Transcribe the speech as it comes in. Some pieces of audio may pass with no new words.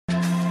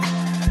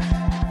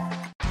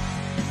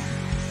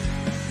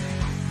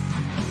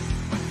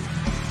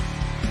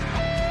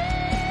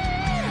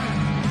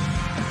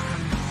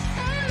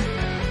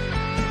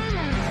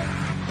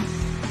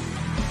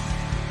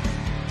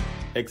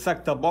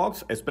Exacta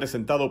Box es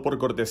presentado por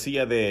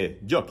cortesía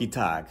de Jockey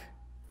Tag.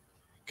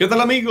 ¿Qué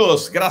tal,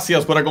 amigos?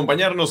 Gracias por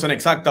acompañarnos en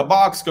Exacta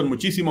Box. Con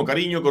muchísimo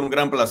cariño, con un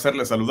gran placer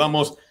les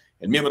saludamos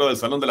el miembro del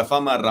Salón de la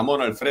Fama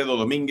Ramón Alfredo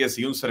Domínguez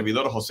y un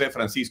servidor José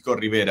Francisco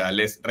Rivera.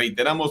 Les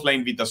reiteramos la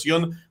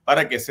invitación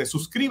para que se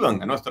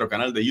suscriban a nuestro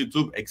canal de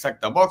YouTube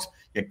Exacta Box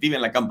y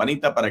activen la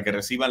campanita para que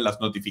reciban las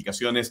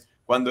notificaciones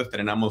cuando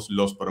estrenamos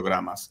los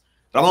programas.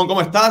 Ramón,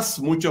 ¿cómo estás?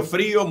 Mucho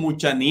frío,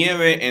 mucha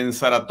nieve en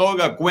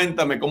Saratoga.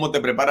 Cuéntame cómo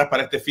te preparas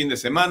para este fin de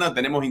semana.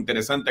 Tenemos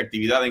interesante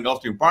actividad en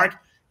Gulfstream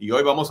Park y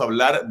hoy vamos a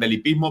hablar del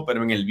hipismo,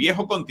 pero en el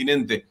viejo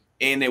continente,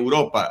 en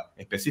Europa,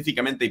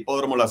 específicamente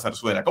Hipódromo La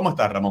Zarzuela. ¿Cómo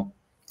estás, Ramón?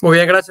 Muy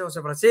bien, gracias,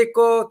 José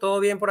Francisco. ¿Todo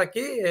bien por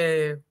aquí?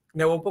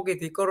 Nevó un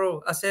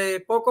poquitico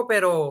hace poco,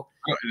 pero...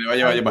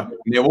 Vaya.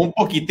 Nevó un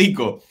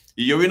poquitico.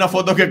 Y yo vi una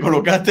foto que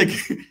colocaste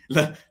que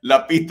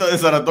la pista de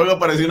Saratoga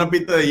parecía una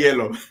pista de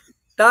hielo.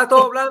 Estaba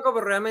todo blanco,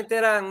 pero realmente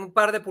eran un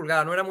par de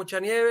pulgadas, no era mucha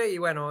nieve. Y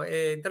bueno,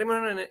 en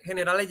términos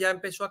generales ya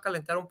empezó a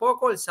calentar un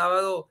poco. El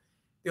sábado,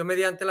 Dios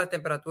mediante, la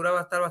temperatura va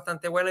a estar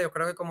bastante buena. Yo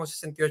creo que como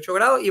 68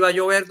 grados. Y va a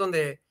llover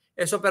donde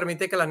eso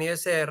permite que la nieve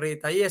se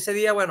derrita. Y ese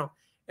día, bueno,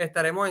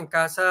 estaremos en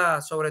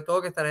casa, sobre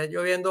todo que estaré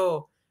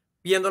lloviendo,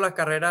 viendo las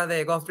carreras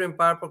de Gulfstream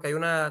Park, porque hay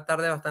una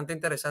tarde bastante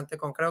interesante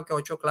con creo que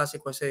 8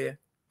 clásicos ese día.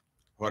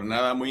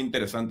 Jornada muy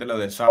interesante la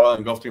del sábado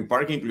en Gulfstream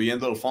Park,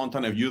 incluyendo el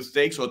Fountain of Youth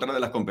Stakes, otra de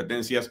las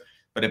competencias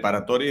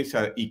preparatorias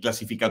y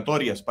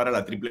clasificatorias para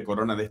la Triple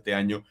Corona de este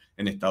año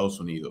en Estados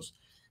Unidos.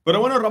 Pero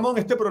bueno, Ramón,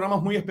 este programa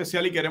es muy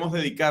especial y queremos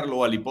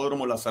dedicarlo al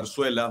Hipódromo La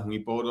Zarzuela, un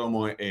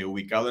hipódromo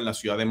ubicado en la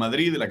ciudad de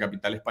Madrid, la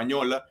capital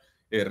española.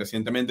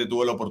 Recientemente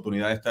tuve la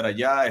oportunidad de estar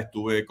allá,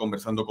 estuve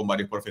conversando con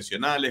varios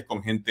profesionales,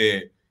 con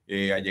gente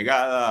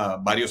allegada,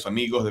 varios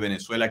amigos de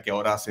Venezuela que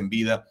ahora hacen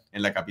vida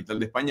en la capital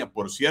de España.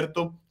 Por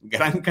cierto,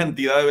 gran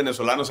cantidad de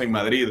venezolanos en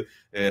Madrid,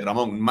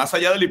 Ramón, más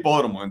allá del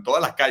hipódromo, en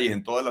todas las calles,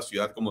 en toda la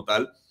ciudad como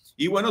tal.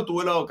 Y bueno,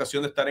 tuve la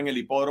ocasión de estar en el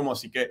hipódromo,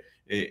 así que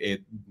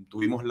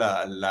tuvimos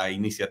la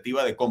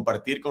iniciativa de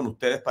compartir con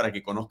ustedes para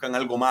que conozcan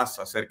algo más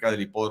acerca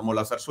del hipódromo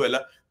La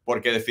Zarzuela,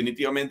 porque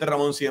definitivamente,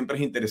 Ramón, siempre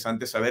es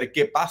interesante saber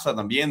qué pasa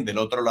también del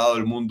otro lado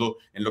del mundo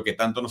en lo que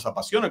tanto nos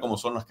apasiona, como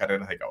son las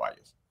carreras de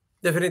caballos.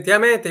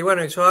 Definitivamente, y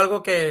bueno, eso es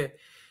algo que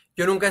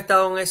yo nunca he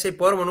estado en ese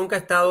hipódromo, nunca he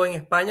estado en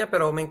España,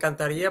 pero me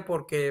encantaría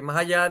porque más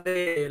allá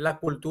de la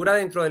cultura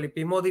dentro del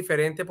hipismo es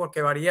diferente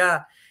porque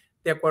varía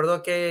de acuerdo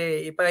a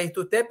qué país esté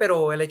usted,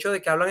 pero el hecho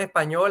de que hablan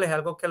español es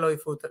algo que lo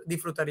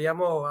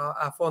disfrutaríamos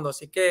a fondo.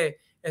 Así que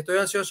estoy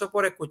ansioso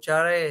por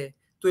escuchar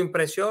tu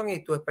impresión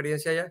y tu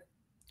experiencia allá.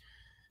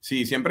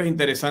 Sí, siempre es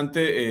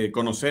interesante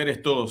conocer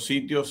estos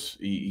sitios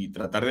y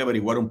tratar de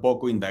averiguar un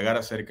poco, indagar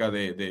acerca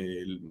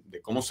de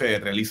cómo se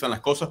realizan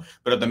las cosas,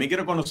 pero también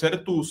quiero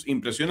conocer tus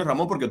impresiones,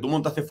 Ramón, porque tú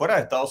montaste fuera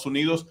de Estados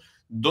Unidos.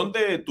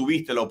 ¿Dónde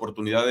tuviste la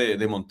oportunidad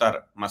de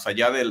montar, más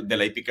allá de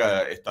la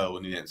hípica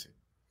estadounidense?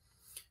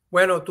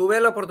 Bueno, tuve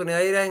la oportunidad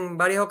de ir en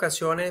varias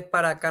ocasiones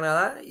para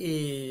Canadá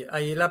y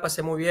ahí la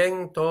pasé muy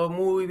bien, todo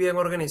muy bien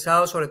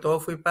organizado, sobre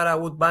todo fui para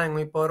Woodbine, un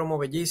hipódromo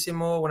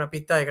bellísimo, una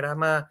pista de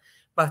grama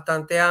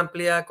bastante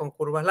amplia, con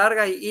curvas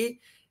largas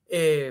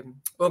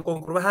con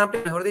curvas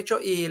amplias, mejor dicho,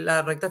 y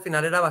la recta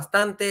final era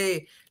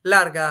bastante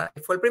larga.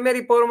 Fue el primer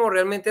hipódromo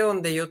realmente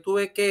donde yo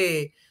tuve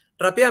que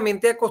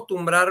rápidamente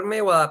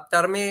acostumbrarme o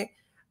adaptarme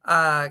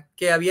a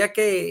que había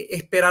que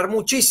esperar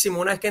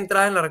muchísimo una vez que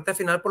entraba en la recta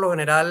final, por lo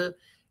general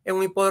en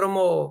un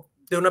hipódromo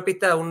de una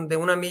pista de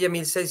una milla,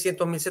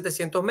 1600,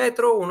 1700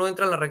 metros, uno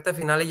entra en la recta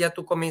final y ya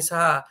tú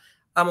comienzas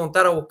a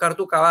montar, a buscar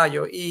tu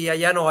caballo. Y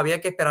allá no,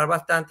 había que esperar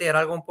bastante, era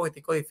algo un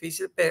poquitico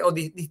difícil o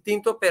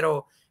distinto,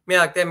 pero me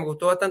adapté, me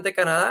gustó bastante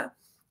Canadá.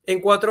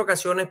 En 4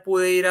 ocasiones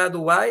pude ir a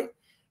Dubái.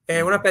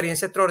 Es una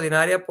experiencia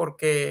extraordinaria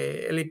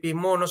porque el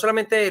hipismo, no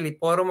solamente el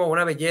hipódromo,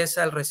 una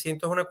belleza, el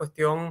recinto es una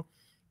cuestión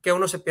que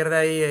uno se pierde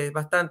ahí, es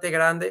bastante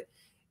grande.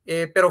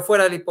 Pero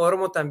fuera del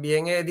hipódromo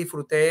también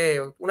disfruté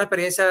una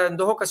experiencia. En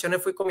 2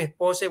 ocasiones fui con mi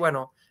esposa y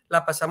bueno,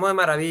 la pasamos de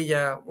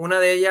maravilla. Una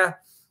de ellas,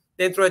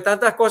 dentro de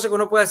tantas cosas que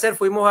uno puede hacer,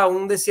 fuimos a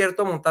un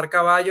desierto a montar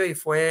caballo y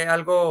fue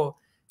algo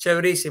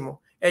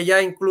chéverísimo.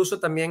 Ella incluso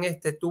también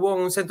estuvo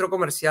en un centro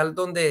comercial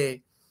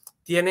donde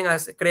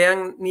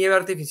crean nieve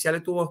artificial,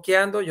 estuvo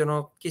esquiando. Yo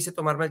no quise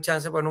tomarme el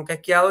chance porque nunca he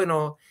esquiado y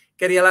no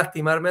quería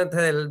lastimarme antes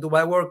del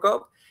Dubai World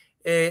Cup.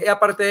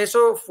 Aparte de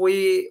eso,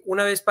 fui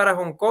una vez para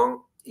Hong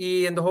Kong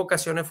y en 2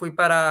 ocasiones fui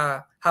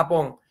para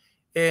Japón.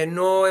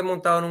 No he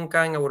montado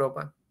nunca en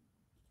Europa.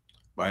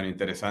 Bueno,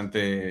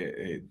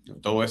 interesante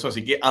todo eso,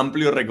 así que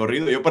amplio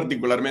recorrido. Yo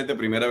particularmente,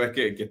 primera vez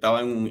que estaba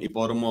en un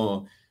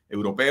hipódromo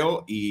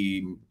europeo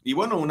y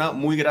bueno, una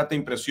muy grata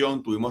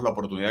impresión. Tuvimos la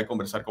oportunidad de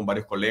conversar con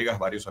varios colegas,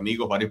 varios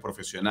amigos, varios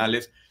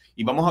profesionales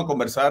y vamos a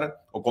conversar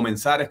o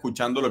comenzar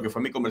escuchando lo que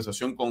fue mi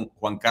conversación con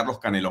Juan Carlos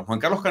Canelón. Juan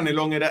Carlos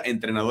Canelón era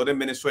entrenador en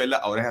Venezuela,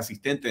 ahora es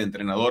asistente de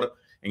entrenador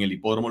en el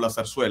hipódromo La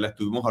Zarzuela.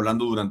 Estuvimos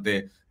hablando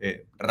durante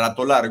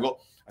rato largo.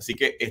 Así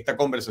que esta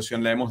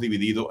conversación la hemos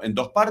dividido en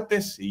 2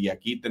 partes y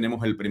aquí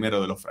tenemos el primero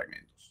de los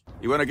fragmentos.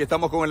 Y bueno, aquí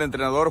estamos con el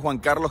entrenador Juan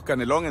Carlos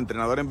Canelón,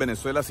 entrenador en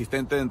Venezuela,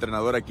 asistente de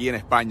entrenador aquí en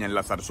España, en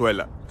La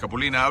Zarzuela.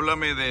 Capulina,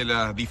 háblame de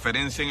la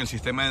diferencia en el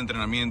sistema de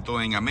entrenamiento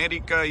en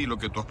América y lo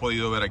que tú has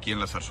podido ver aquí en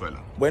La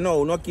Zarzuela. Bueno,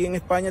 uno aquí en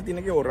España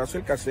tiene que borrarse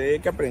el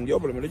cassette que aprendió.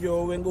 Por lo menos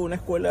yo vengo de una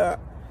escuela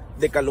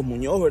de Carlos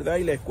Muñoz, ¿verdad?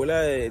 Y la escuela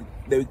de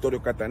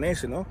Victorio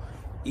Catanese, ¿no?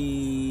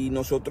 Y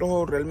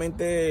nosotros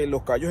realmente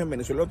los callos en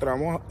Venezuela los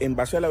trabajamos en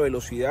base a la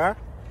velocidad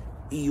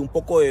y un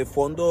poco de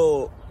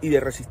fondo y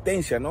de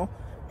resistencia, ¿no?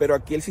 Pero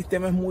aquí el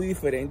sistema es muy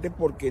diferente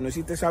porque no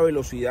existe esa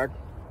velocidad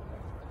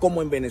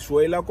como en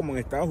Venezuela o como en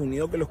Estados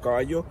Unidos, que los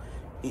caballos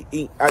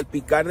y al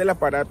picar del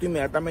aparato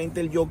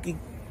inmediatamente el jockey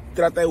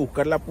trata de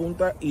buscar la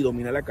punta y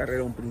domina la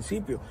carrera a un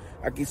principio.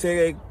 Aquí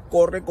se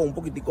corre con un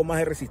poquitico más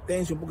de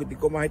resistencia, un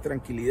poquitico más de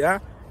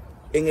tranquilidad.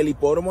 En el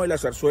hipódromo de La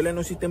Zarzuela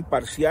no existen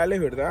parciales,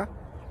 ¿verdad?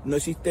 No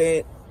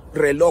existe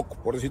reloj,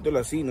 por decirlo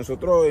así.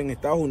 Nosotros en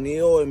Estados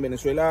Unidos, en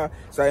Venezuela,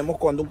 sabemos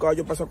cuando un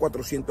caballo pasa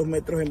 400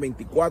 metros en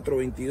 24,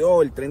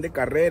 22, el tren de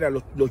carrera,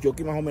 los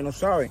jockeys más o menos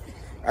saben.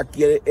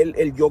 Aquí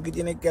el jockey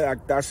tiene que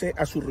adaptarse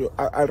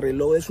al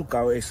reloj de su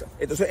cabeza.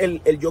 Entonces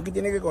el jockey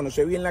tiene que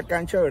conocer bien la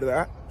cancha,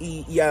 ¿verdad?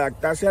 Y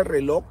adaptarse al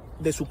reloj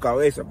de su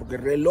cabeza, porque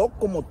el reloj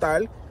como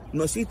tal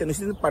no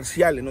existen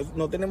parciales.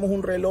 No tenemos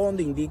un reloj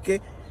donde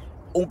indique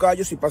un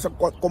caballo si pasa,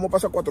 cómo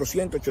pasa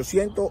 400,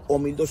 800 o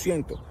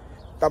 1200.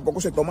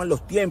 Tampoco se toman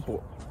los tiempos.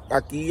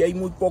 Aquí hay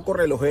muy pocos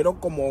relojeros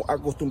como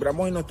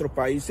acostumbramos en nuestros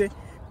países,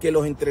 que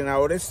los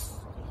entrenadores,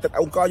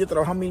 un caballo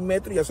trabaja 1000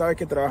 metros y ya sabes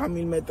que trabaja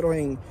 1000 metros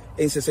en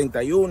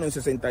 61, en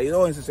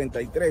 62, en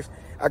 63.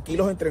 Aquí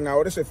los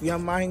entrenadores se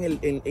fijan más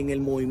en el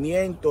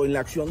movimiento, en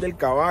la acción del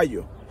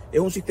caballo. Es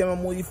un sistema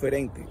muy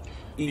diferente.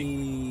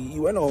 Y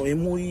bueno, es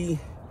muy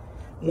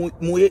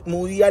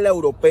a la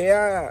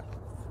europea,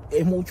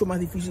 es mucho más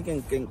difícil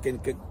que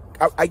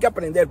hay que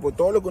aprender, porque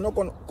todo lo que uno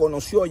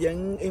conoció allá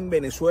en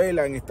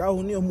Venezuela, en Estados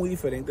Unidos, es muy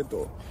diferente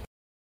todo.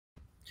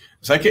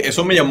 ¿Sabes qué?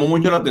 Eso me llamó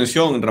mucho la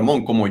atención,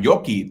 Ramón. Como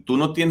jockey, tú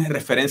no tienes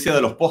referencia de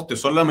los postes,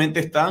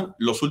 solamente están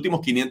los últimos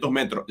 500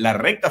 metros. La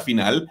recta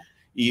final,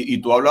 y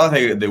tú hablabas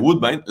de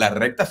Woodbine, la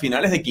recta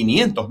final es de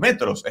 500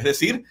 metros. Es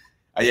decir,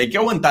 ahí hay que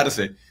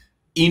aguantarse.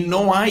 Y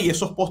no hay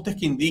esos postes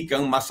que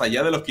indican más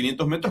allá de los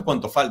 500 metros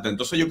cuánto falta.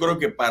 Entonces yo creo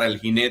que para el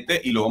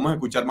jinete, y lo vamos a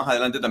escuchar más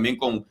adelante también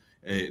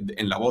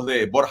en la voz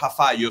de Borja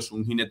Fallos,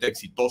 un jinete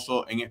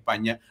exitoso en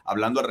España,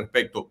 hablando al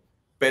respecto.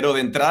 Pero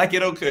de entrada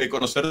quiero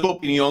conocer tu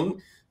opinión.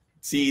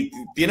 Si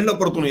tienes la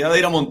oportunidad de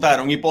ir a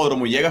montar un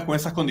hipódromo y llegas con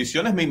esas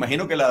condiciones, me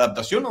imagino que la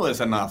adaptación no debe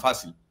ser nada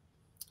fácil.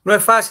 No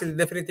es fácil,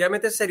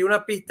 definitivamente sería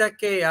una pista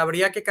que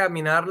habría que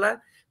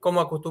caminarla como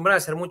acostumbran a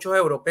hacer muchos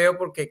europeos,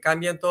 porque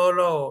cambian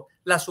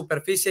la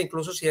superficie,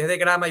 incluso si es de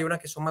grama, hay unas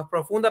que son más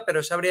profundas, pero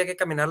esa habría que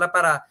caminarla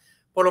para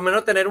por lo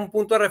menos tener un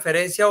punto de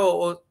referencia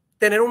o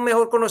tener un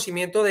mejor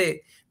conocimiento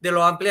de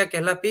lo amplia que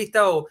es la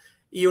pista,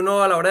 y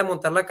uno a la hora de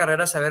montar la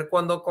carrera saber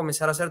cuándo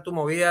comenzar a hacer tu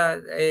movida.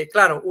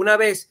 Claro, una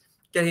vez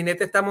que el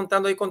jinete está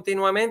montando ahí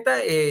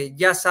continuamente,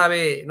 ya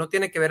sabe, no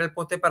tiene que ver el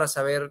poste para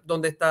saber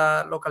dónde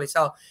está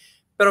localizado.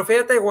 Pero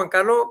fíjate, Juan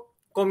Carlos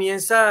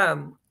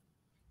comienza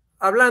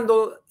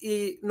hablando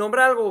y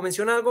nombra algo,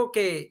 menciona algo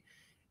que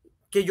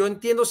yo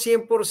entiendo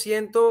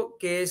 100%,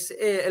 que es,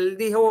 él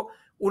dijo,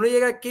 uno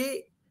llega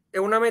aquí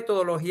en una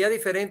metodología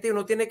diferente y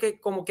uno tiene que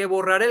como que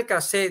borrar el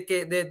cassette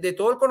de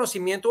todo el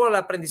conocimiento o el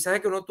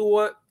aprendizaje que uno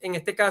tuvo, en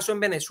este caso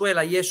en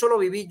Venezuela, y eso lo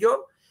viví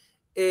yo,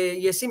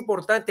 y es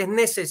importante, es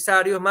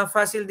necesario, es más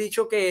fácil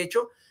dicho que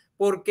hecho,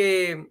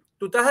 porque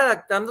tú estás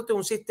adaptándote a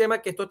un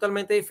sistema que es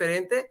totalmente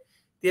diferente,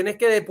 tienes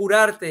que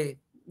depurarte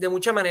de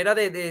mucha manera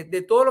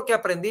de todo lo que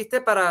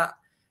aprendiste para,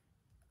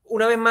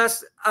 una vez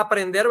más,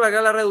 aprender,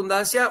 valga la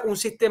redundancia, un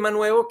sistema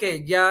nuevo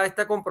que ya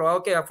está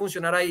comprobado que va a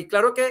funcionar ahí.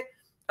 Claro que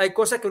hay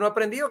cosas que uno ha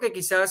aprendido que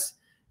quizás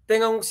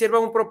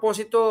sirvan un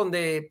propósito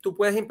donde tú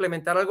puedes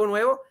implementar algo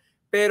nuevo,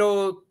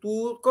 pero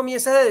tú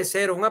comienzas desde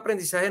cero, un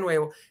aprendizaje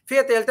nuevo.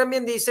 Fíjate, él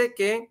también dice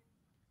que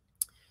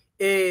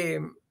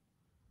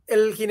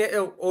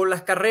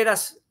las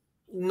carreras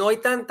no hay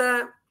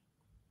tanta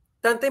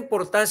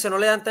importancia, no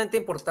le dan tanta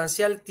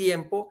importancia al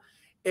tiempo,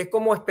 es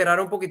como esperar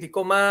un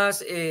poquitico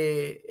más,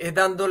 es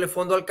dándole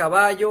fondo al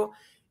caballo,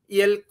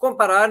 y él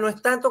comparaba, no es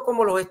tanto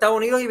como los Estados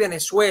Unidos y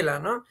Venezuela,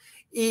 ¿no?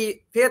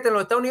 Y fíjate, en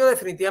los Estados Unidos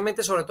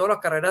definitivamente, sobre todo las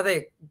carreras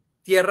de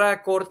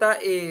tierra corta,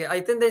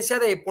 hay tendencia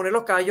de poner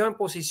los caballos en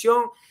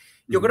posición.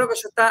 Yo creo que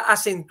eso está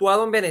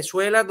acentuado en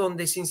Venezuela,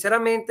 donde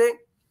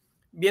sinceramente,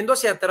 viendo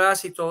hacia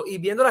atrás y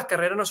viendo las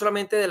carreras no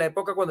solamente de la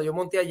época cuando yo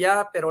monté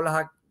allá, pero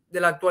de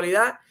la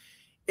actualidad,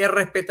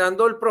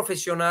 respetando el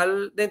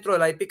profesional dentro de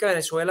la hípica de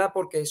Venezuela,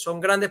 porque son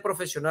grandes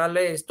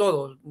profesionales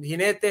todos,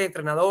 jinetes,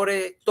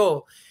 entrenadores,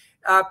 todo.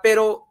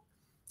 Pero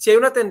si hay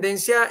una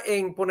tendencia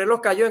en poner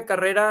los caballos en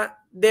carrera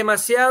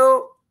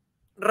demasiado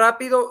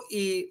rápido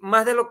y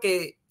más de lo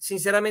que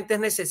sinceramente es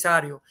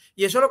necesario.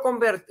 Y eso lo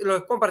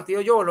he compartido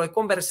yo, lo he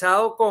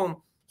conversado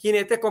con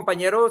jinetes,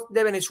 compañeros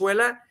de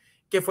Venezuela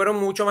que fueron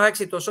mucho más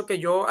exitosos que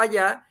yo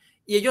allá,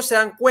 y ellos se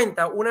dan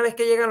cuenta una vez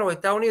que llegan a los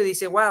Estados Unidos y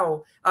dicen,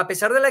 wow, a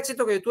pesar del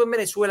éxito que yo tuve en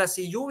Venezuela,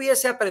 si yo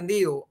hubiese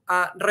aprendido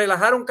a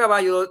relajar un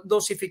caballo,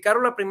 dosificar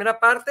la primera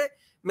parte,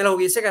 me la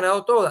hubiese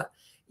ganado toda.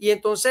 Y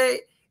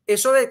entonces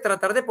eso de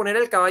tratar de poner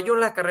el caballo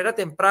en la carrera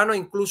temprano,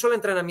 incluso el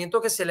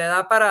entrenamiento que se le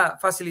da para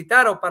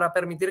facilitar o para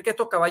permitir que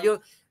estos caballos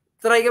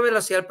traigan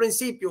velocidad al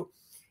principio,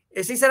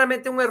 es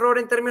sinceramente un error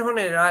en términos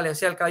generales. O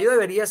sea, el caballo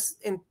debería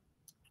en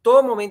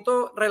todo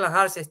momento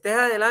relajarse, estés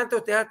adelante o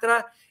estés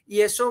atrás,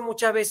 y eso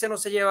muchas veces no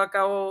se lleva a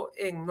cabo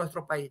en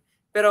nuestro país.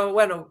 Pero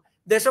bueno,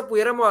 de eso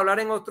pudiéramos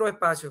hablar en otro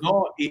espacio.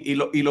 No, y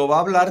lo va a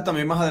hablar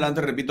también más adelante,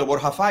 repito,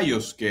 Borja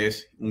Fallos, que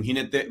es un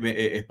jinete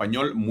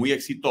español muy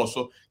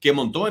exitoso que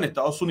montó en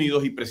Estados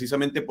Unidos, y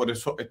precisamente por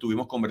eso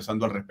estuvimos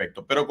conversando al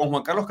respecto. Pero con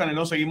Juan Carlos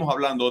Canelón seguimos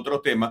hablando de otro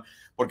tema,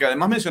 porque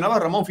además mencionaba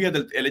Ramón,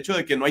 fíjate, el hecho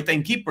de que no hay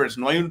timekeepers,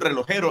 no hay un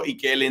relojero, y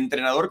que el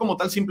entrenador como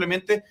tal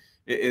simplemente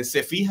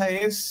se fija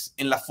es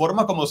en la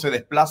forma como se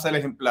desplaza el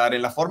ejemplar,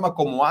 en la forma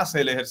como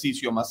hace el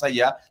ejercicio, más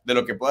allá de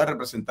lo que pueda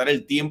representar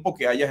el tiempo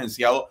que haya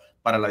agenciado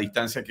para la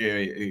distancia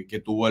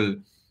que tuvo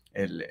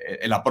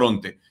el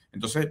apronte.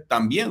 Entonces,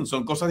 también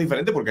son cosas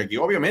diferentes, porque aquí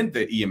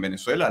obviamente, y en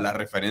Venezuela, la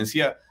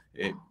referencia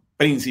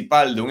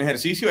principal de un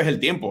ejercicio es el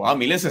tiempo.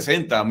 1000 en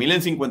 60, 1000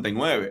 en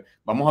 59.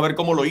 Vamos a ver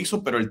cómo lo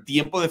hizo, pero el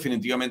tiempo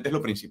definitivamente es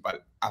lo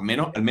principal, al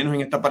menos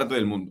en esta parte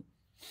del mundo.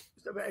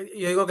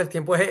 Yo digo que el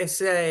tiempo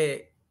es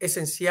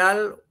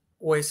esencial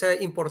o es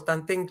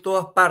importante en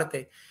todas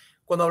partes.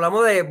 Cuando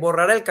hablamos de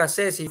borrar el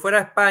cassette, si fuera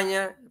a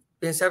España,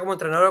 bien sea como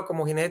entrenador o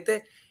como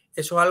jinete,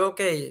 eso es algo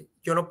que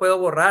yo no puedo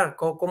borrar,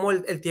 como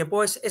el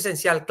tiempo es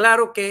esencial.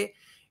 Claro que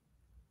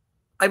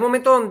hay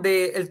momentos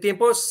donde el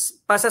tiempo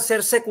pasa a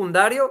ser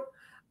secundario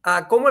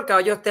a cómo el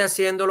caballo esté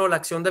haciéndolo, la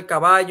acción del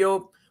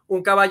caballo,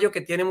 un caballo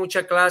que tiene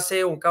mucha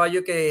clase, un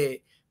caballo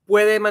que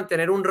puede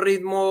mantener un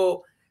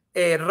ritmo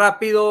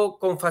rápido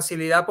con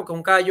facilidad, porque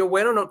un caballo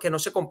bueno que no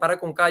se compara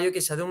con un caballo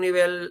quizás de un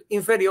nivel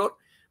inferior,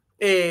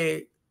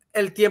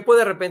 el tiempo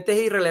de repente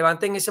es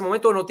irrelevante en ese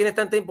momento, o no tiene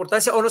tanta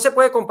importancia, o no se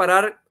puede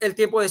comparar el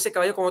tiempo de ese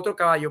caballo con otro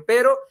caballo,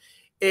 pero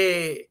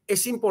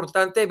es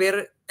importante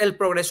ver el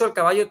progreso del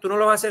caballo. Tú no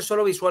lo vas a hacer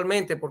solo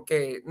visualmente,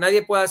 porque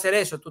nadie puede hacer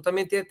eso. Tú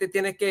también te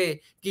tienes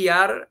que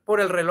guiar por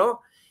el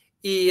reloj,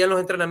 y en los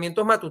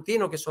entrenamientos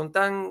matutinos, que son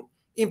tan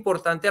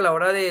importantes a la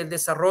hora del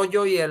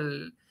desarrollo y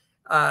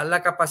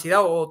la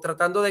capacidad, o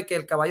tratando de que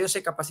el caballo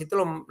se capacite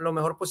lo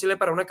mejor posible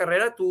para una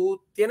carrera,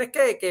 tú tienes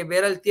que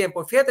ver el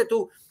tiempo. Fíjate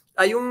tú,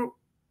 hay un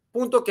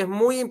punto que es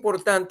muy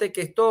importante,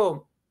 que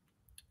esto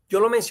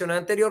yo lo mencioné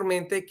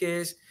anteriormente,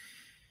 que es,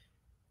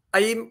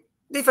 hay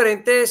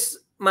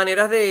diferentes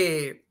maneras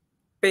de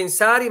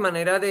pensar y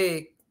maneras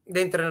de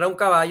entrenar a un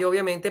caballo,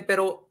 obviamente,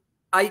 pero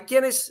hay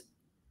quienes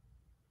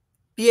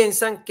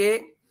piensan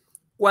que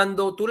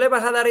cuando tú le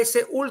vas a dar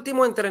ese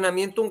último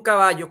entrenamiento a un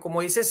caballo, como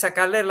dicen,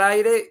 sacarle el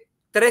aire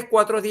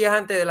 3-4 días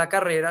antes de la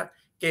carrera,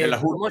 que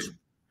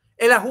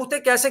el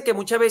ajuste que hace, que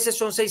muchas veces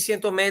son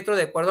 600 metros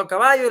de acuerdo al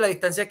caballo y la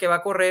distancia que va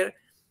a correr,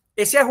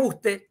 ese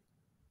ajuste,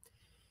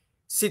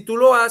 si tú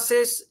lo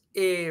haces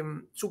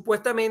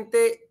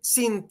supuestamente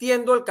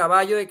sintiendo el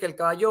caballo, de que el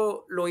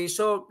caballo lo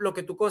hizo lo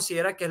que tú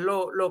consideras que es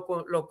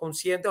lo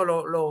consciente o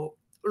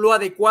lo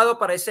adecuado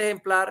para ese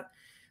ejemplar,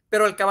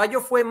 pero el caballo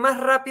fue más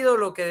rápido de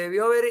lo que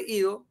debió haber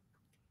ido,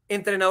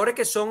 entrenadores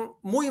que son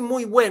muy,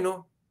 muy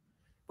buenos,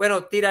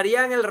 bueno,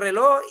 tirarían el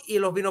reloj y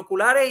los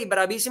binoculares y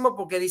bravísimos,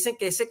 porque dicen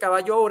que ese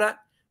caballo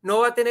ahora no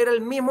va a tener el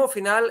mismo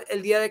final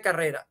el día de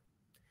carrera,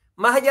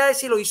 más allá de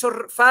si lo hizo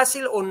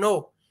fácil o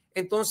no.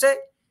 Entonces,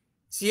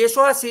 si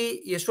eso es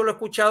así, y eso lo he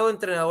escuchado de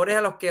entrenadores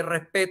a los que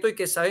respeto y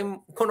que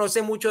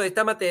conocen mucho de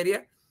esta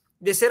materia,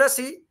 de ser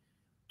así,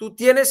 tú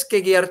tienes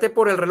que guiarte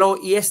por el reloj.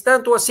 Y es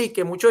tanto así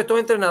que muchos de estos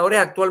entrenadores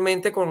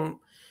actualmente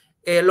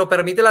lo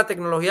permite la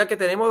tecnología que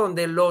tenemos,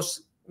 donde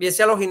bien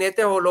sea los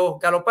jinetes o los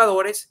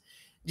galopadores,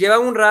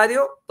 llevan un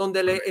radio donde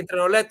el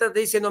entrenador le está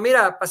diciendo,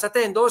 mira,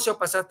 pasaste en 12 o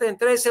pasaste en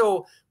 13,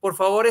 o por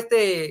favor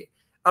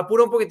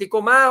apura un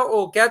poquitico más,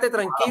 o quédate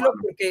tranquilo,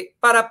 porque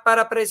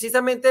para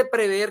precisamente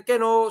prever que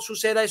no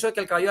suceda eso de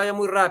que el caballo vaya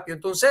muy rápido.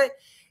 Entonces,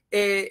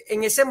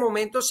 en ese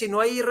momento, si no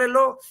hay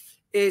reloj,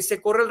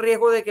 se corre el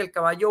riesgo de que el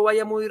caballo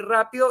vaya muy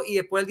rápido y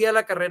después el día de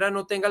la carrera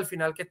no tenga el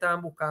final que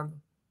estaban buscando.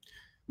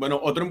 Bueno,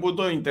 otro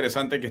punto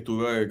interesante que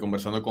estuve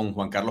conversando con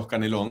Juan Carlos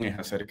Canelón es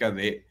acerca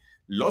de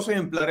los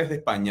ejemplares de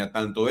España,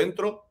 tanto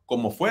dentro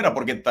como fuera,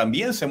 porque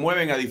también se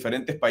mueven a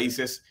diferentes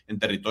países en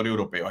territorio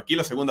europeo. Aquí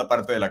la segunda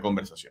parte de la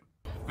conversación.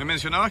 Me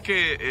mencionabas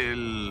que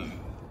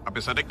a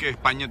pesar de que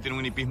España tiene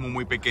un hipismo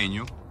muy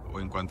pequeño, o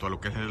en cuanto a lo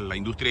que es la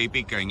industria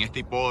hípica en este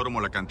hipódromo,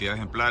 la cantidad de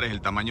ejemplares,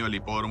 el tamaño del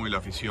hipódromo y la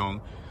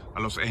afición, a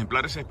los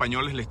ejemplares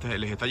españoles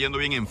les está yendo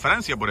bien en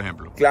Francia, por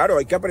ejemplo. Claro,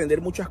 hay que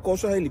aprender muchas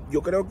cosas.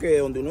 Yo creo que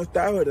donde uno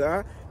está,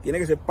 ¿verdad?, tiene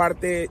que ser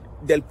parte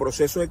del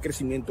proceso de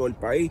crecimiento del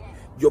país.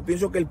 Yo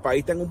pienso que el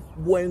país está en un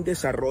buen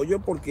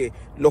desarrollo, porque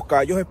los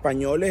caballos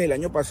españoles, el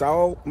año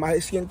pasado, más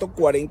de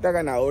 140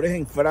 ganadores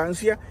en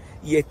Francia,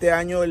 y este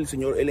año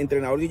el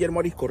entrenador Guillermo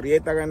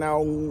Arizcorrieta ha ganado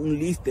un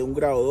liste, un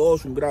grado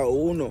 2, un grado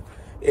 1.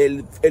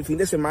 El fin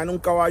de semana un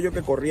caballo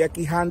que corría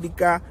aquí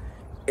handicap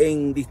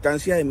en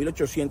distancias de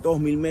 1800,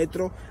 2000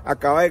 metros.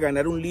 Acaba de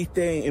ganar un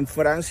liste en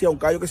Francia, un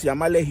caballo que se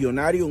llama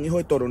Legionario, un hijo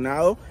de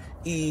Toronado,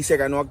 y se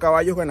ganó a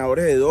caballos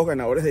ganadores de 2,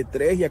 ganadores de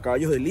 3 y a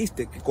caballos de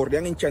liste, que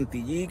corrían en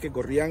Chantilly, que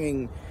corrían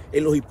en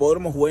los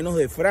hipódromos buenos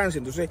de Francia.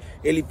 Entonces,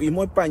 el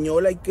hipismo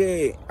español hay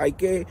que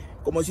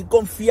como decir,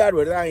 confiar,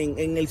 ¿verdad?,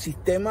 en el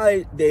sistema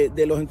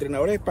de los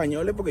entrenadores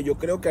españoles, porque yo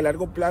creo que a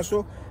largo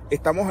plazo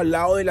estamos al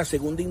lado de la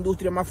segunda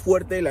industria más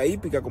fuerte de la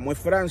hípica, como es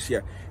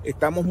Francia.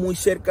 Estamos muy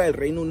cerca del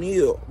Reino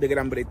Unido, de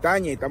Gran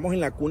Bretaña, estamos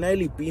en la cuna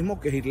del hipismo,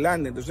 que es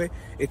Irlanda. Entonces,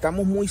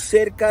 estamos muy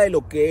cerca de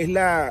lo que es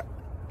la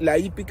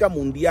hípica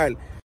mundial.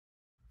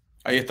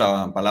 Ahí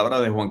estaban palabras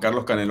de Juan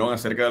Carlos Canelón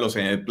acerca de los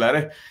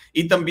ejemplares.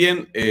 Y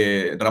también,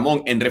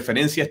 Ramón, en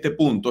referencia a este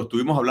punto,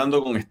 estuvimos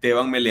hablando con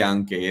Esteban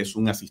Meleán, que es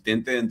un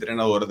asistente de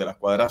entrenador de las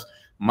cuadras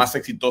más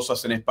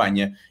exitosas en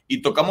España,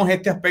 y tocamos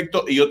este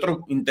aspecto y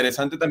otro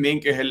interesante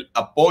también, que es el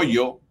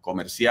apoyo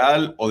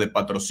comercial o de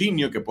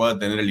patrocinio que pueda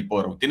tener el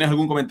hipódromo. ¿Tienes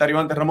algún comentario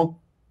antes, Ramón?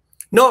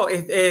 No,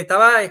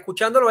 estaba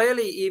escuchándolo a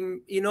él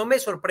y no me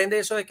sorprende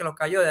eso de que los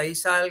caballos de ahí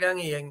salgan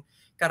y en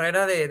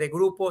carreras de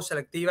grupos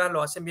selectivas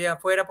lo hacen bien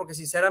afuera, porque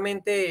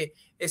sinceramente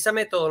esa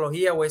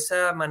metodología o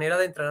esa manera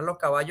de entrenar los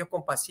caballos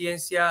con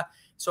paciencia,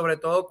 sobre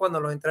todo cuando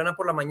los entrenan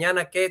por la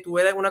mañana, que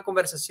tuve una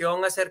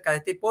conversación acerca de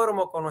este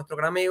hipódromo con nuestro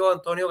gran amigo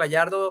Antonio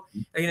Gallardo,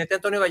 el jinete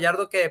Antonio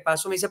Gallardo, que de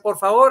paso me dice, por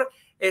favor,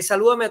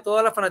 salúdame a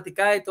toda la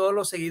fanaticada y todos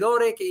los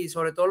seguidores y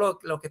sobre todo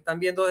los que están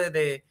viendo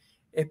desde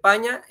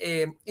España,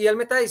 y él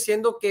me está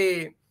diciendo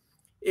que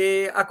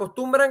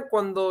acostumbran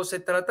cuando se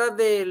trata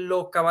de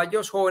los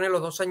caballos jóvenes,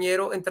 los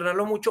dosañeros,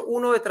 entrenarlos mucho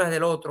uno detrás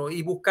del otro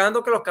y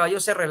buscando que los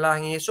caballos se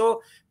relajen, y eso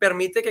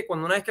permite que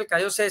cuando una vez que el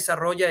caballo se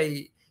desarrolla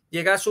y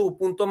llega a su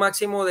punto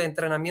máximo de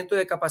entrenamiento y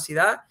de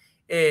capacidad,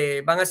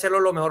 van a hacerlo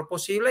lo mejor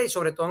posible, y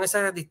sobre todo en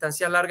esas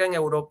distancias largas en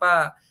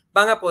Europa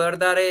van a poder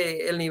dar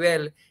el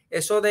nivel.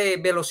 Eso de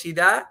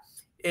velocidad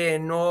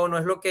no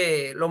es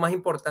lo más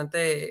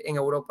importante en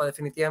Europa,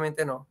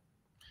 definitivamente no.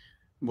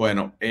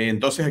 Bueno,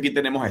 entonces aquí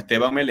tenemos a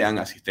Esteban Meleán,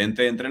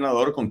 asistente de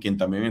entrenador, con quien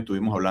también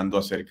estuvimos hablando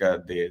acerca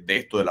de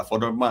esto, de la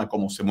forma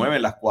como se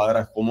mueven las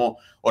cuadras, cómo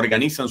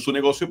organizan su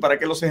negocio para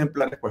que los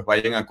ejemplares pues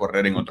vayan a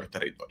correr en otros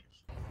territorios.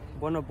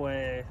 Bueno,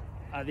 pues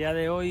a día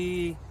de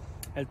hoy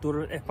el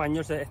Tour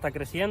español está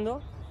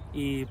creciendo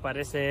y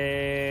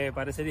parece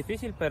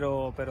difícil,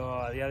 pero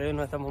a día de hoy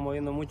nos estamos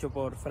moviendo mucho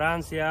por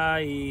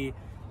Francia y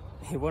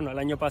bueno, el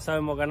año pasado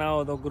hemos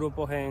ganado 2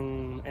 grupos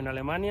en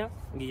Alemania,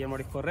 Guillermo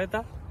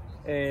Riscorreta.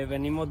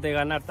 Venimos de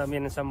ganar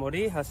también en San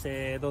Morís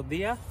hace 2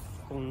 días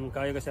con un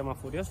caballo que se llama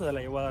Furioso de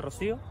la Yeguada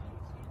Rocío,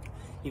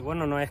 y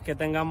bueno, no es que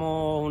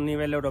tengamos un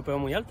nivel europeo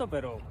muy alto,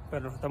 pero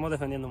nos estamos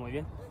defendiendo muy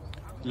bien.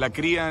 ¿La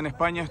cría en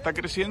España está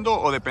creciendo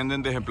o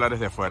dependen de ejemplares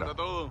de afuera?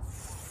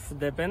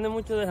 Depende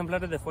mucho de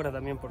ejemplares de fuera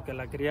también, porque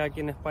la cría aquí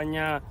en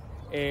España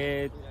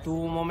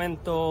tuvo un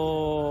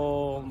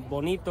momento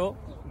bonito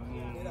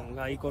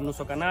ahí con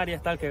Nuso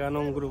Canarias, tal, que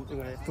ganó un grupo,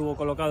 estuvo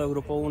colocado el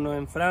grupo 1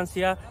 en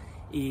Francia,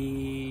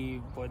 y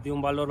pues dio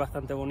un valor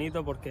bastante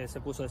bonito porque se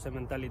puso de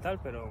semental y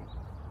tal,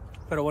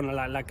 pero bueno,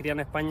 la cría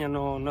en España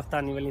no está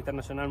a nivel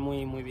internacional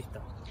muy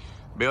vista.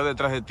 Veo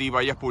detrás de ti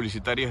vallas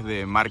publicitarias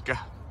de marcas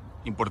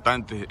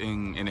importantes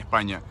en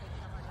España.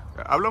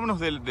 Háblanos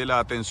de la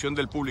atención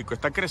del público.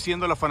 ¿Está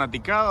creciendo la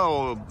fanaticada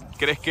o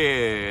crees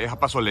que es a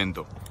paso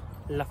lento?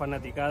 La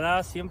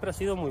fanaticada siempre ha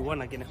sido muy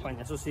buena aquí en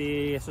España, eso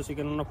sí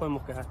que no nos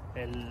podemos quejar.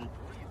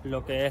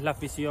 Lo que es la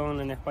afición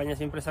en España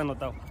siempre se ha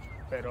notado,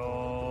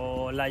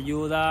 pero la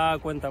ayuda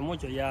cuenta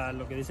mucho, ya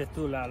lo que dices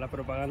tú, la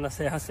propaganda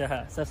se hace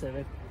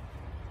ver.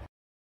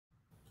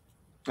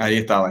 Ahí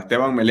estaba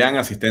Esteban Meleán,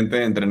 asistente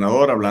de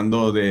entrenador,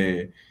 hablando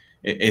de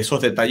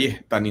esos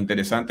detalles tan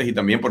interesantes. Y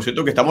también, por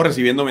cierto, que estamos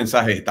recibiendo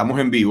mensajes, estamos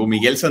en vivo.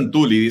 Miguel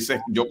Santulli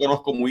dice, yo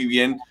conozco muy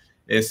bien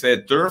ese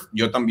turf,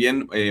 yo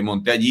también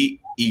monté allí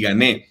y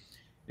gané.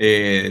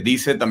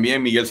 Dice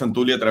también Miguel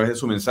Santulli a través de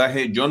su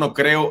mensaje, yo no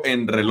creo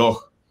en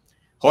reloj.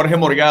 Jorge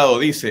Morgado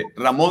dice,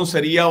 Ramón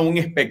sería un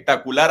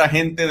espectacular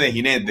agente de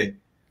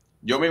jinete.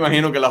 Yo me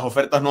imagino que las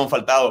ofertas no han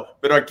faltado.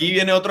 Pero aquí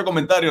viene otro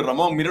comentario,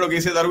 Ramón. Mira lo que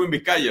dice Darwin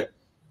Vizcaya.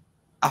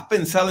 ¿Has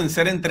pensado en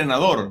ser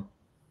entrenador?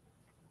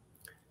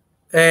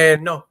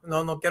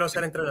 No quiero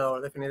ser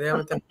entrenador,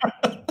 definitivamente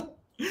no.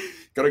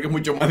 Creo que es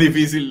mucho más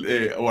difícil,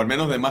 o al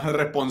menos de más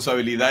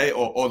responsabilidad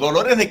o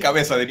dolores de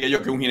cabeza, diría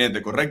yo, que un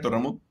jinete, ¿correcto,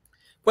 Ramón?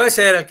 Puede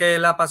ser, el que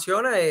la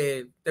apasiona,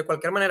 de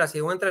cualquier manera,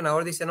 si un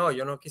entrenador dice, no,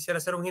 yo no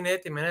quisiera ser un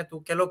jinete, imagínate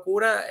tú, qué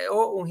locura,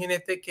 o un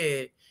jinete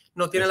que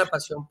no tiene la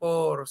pasión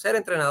por ser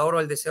entrenador o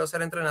el deseo de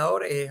ser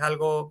entrenador, es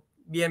algo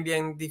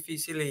bien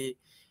difícil y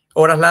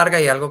horas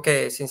largas, y algo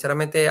que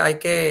sinceramente hay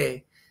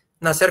que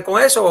nacer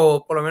con eso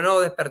o por lo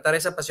menos despertar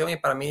esa pasión, y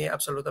para mí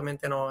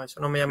absolutamente no,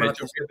 eso no me llama la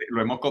atención. Lo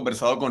hemos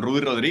conversado con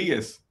Rudy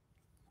Rodríguez,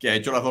 que ha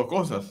hecho las dos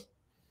cosas.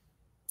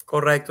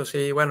 Correcto,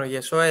 sí, bueno, y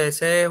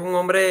ese es un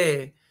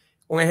hombre,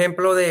 un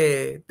ejemplo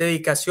de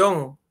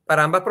dedicación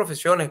para ambas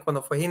profesiones.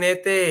 Cuando fue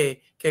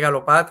jinete, que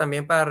galopaba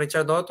también para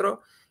Richard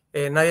Dotro,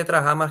 nadie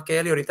trabajaba más que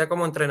él, y ahorita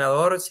como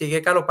entrenador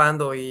sigue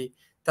galopando y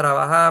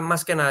trabaja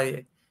más que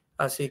nadie.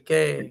 Así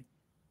que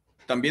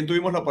También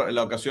tuvimos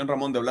la ocasión,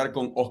 Ramón, de hablar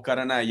con Óscar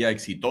Anaya,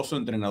 exitoso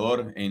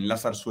entrenador en la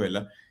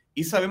zarzuela,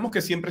 y sabemos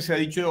que siempre se ha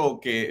dicho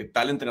que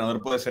tal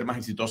entrenador puede ser más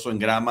exitoso en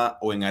grama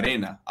o en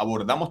arena.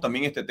 Abordamos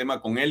también este tema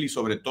con él y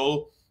sobre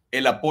todo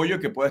el apoyo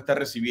que puede estar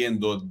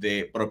recibiendo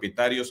de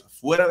propietarios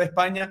fuera de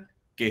España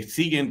que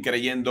siguen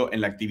creyendo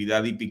en la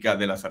actividad hípica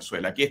de la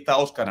zarzuela. Aquí está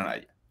Óscar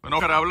Anaya. Bueno,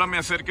 Óscar, háblame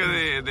acerca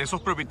de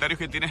esos propietarios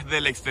que tienes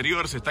del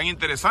exterior. ¿Se están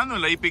interesando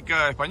en la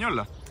hípica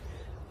española?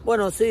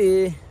 Bueno,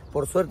 sí,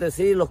 por suerte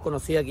sí, los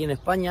conocí aquí en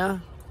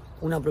España.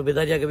 Una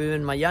propietaria que vive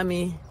en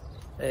Miami,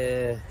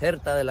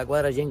 Herta, de la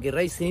cuadra Yankee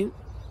Racing,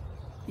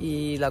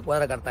 y la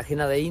cuadra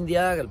Cartagena de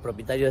India, que el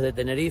propietario es de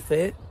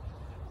Tenerife,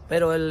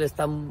 pero él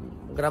está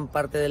gran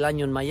parte del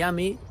año en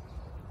Miami,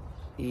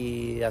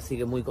 y así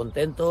que muy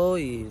contento,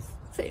 y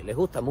sí, les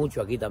gusta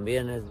mucho aquí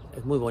también,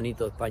 es muy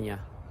bonito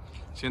España.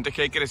 ¿Sientes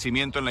que hay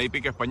crecimiento en la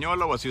hípica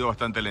española o ha sido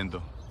bastante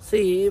lento?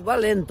 Sí, va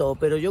lento,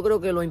 pero yo creo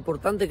que lo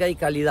importante es que hay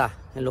calidad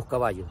en los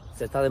caballos.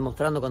 Se está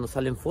demostrando cuando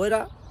salen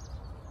fuera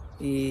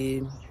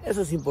y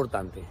eso es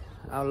importante.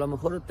 A lo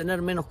mejor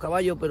tener menos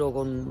caballos pero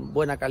con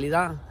buena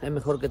calidad es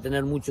mejor que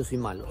tener muchos y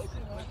malos.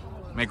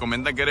 Me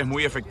comentan que eres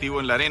muy efectivo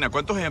en la arena.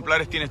 ¿Cuántos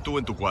ejemplares tienes tú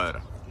en tu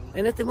cuadra?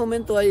 En este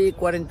momento hay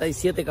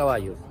 47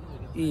 caballos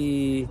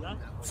y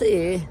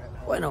sí,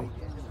 bueno,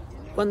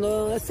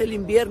 cuando es el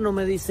invierno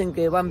me dicen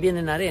que van bien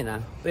en arena,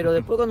 pero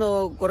después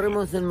cuando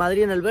corremos en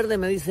Madrid en el verde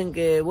me dicen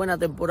que buena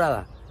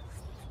temporada.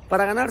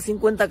 Para ganar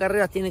 50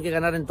 carreras tiene que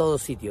ganar en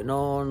todos sitios,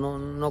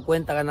 no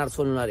cuenta ganar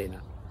solo en la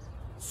arena.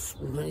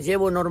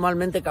 Llevo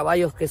normalmente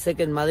caballos que sé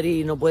que en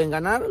Madrid no pueden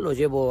ganar, los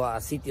llevo a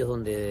sitios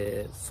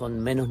donde son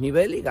menos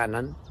nivel y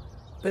ganan,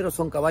 pero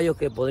son caballos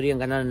que podrían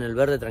ganar en el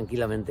verde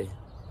tranquilamente.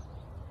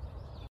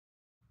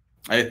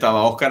 Ahí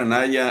estaba Óscar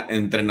Anaya,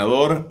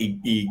 entrenador,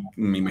 y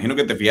me imagino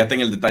que te fijaste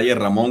en el detalle,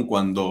 Ramón,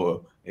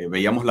 cuando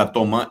veíamos la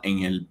toma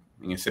en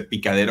ese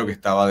picadero que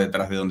estaba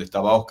detrás de donde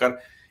estaba Óscar,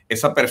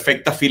 esa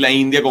perfecta fila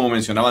india, como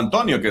mencionaba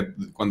Antonio, que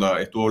cuando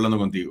estuvo hablando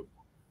contigo.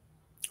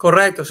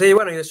 Correcto, sí,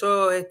 bueno, y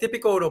eso es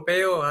típico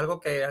europeo, algo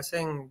que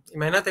hacen.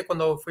 Imagínate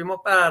cuando fuimos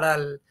para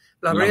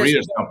las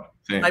Breeders' Cup,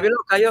 sí. Ahí vieron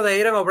los caballos de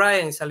Aidan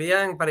O'Brien,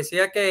 salían,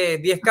 parecía que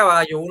 10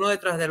 caballos, uno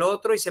detrás del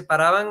otro, y se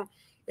paraban.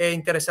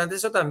 Interesante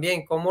eso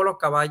también, cómo los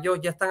caballos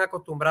ya están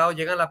acostumbrados,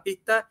 llegan a la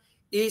pista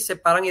y se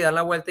paran y dan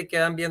la vuelta y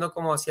quedan viendo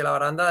como hacia la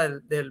baranda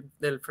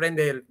del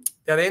frente,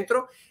 de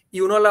adentro, y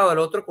uno al lado del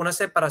otro con una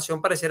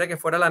separación pareciera que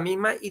fuera la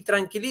misma y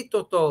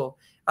tranquilito todo,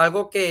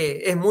 algo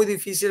que es muy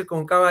difícil con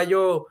un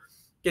caballo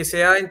que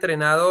sea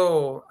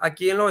entrenado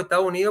aquí en los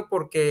Estados Unidos,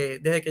 porque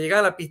desde que llegan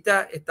a la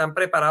pista están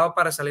preparados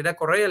para salir a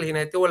correr, y el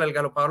jinete o el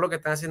galopador lo que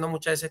están haciendo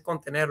muchas veces es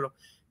contenerlo,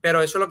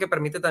 pero eso es lo que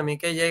permite también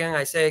que lleguen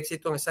a ese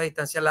éxito en esa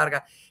distancia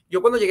larga.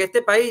 Yo cuando llegué a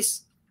este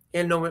país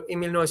en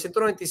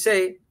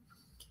 1996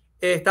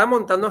 estaba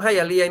montando en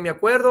Hialeah y me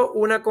acuerdo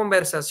una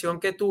conversación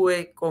que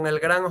tuve con el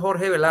gran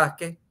Jorge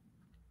Velázquez,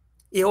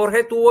 y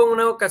Jorge tuvo en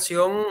una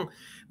ocasión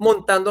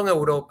montando en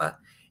Europa,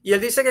 y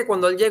él dice que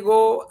cuando él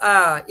llegó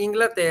a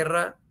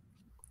Inglaterra,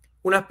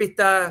 unas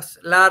pistas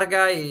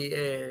largas y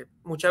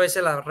muchas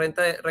veces la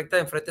recta de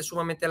enfrente es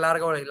sumamente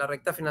larga y la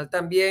recta final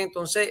también,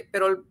 entonces,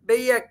 pero él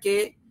veía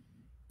que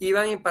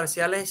iban en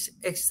parciales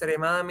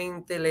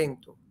extremadamente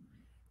lentos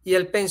y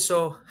él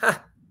pensó,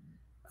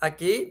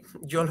 aquí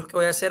yo lo que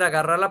voy a hacer es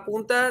agarrar la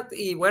punta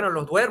y bueno,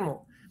 los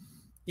duermo.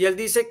 Y él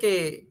dice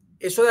que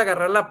eso de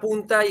agarrar la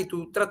punta y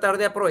tú tratar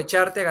de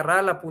aprovecharte,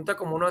 agarrar la punta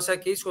como uno hace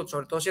aquí,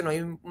 sobre todo si no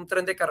hay un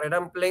tren de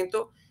carrera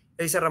lento,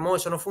 él dice, Ramón,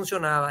 eso no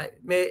funcionaba.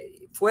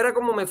 Fuera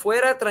como me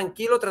fuera,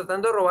 tranquilo,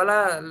 tratando de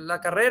robar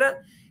la carrera,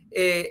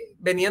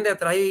 venían de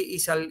atrás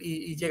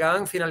y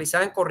llegaban,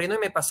 finalizaban corriendo y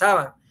me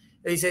pasaban.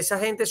 Él dice, esa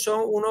gente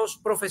son unos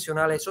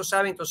profesionales, eso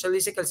saben. Entonces él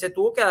dice que él se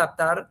tuvo que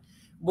adaptar,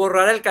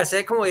 borrar el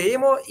cassette, como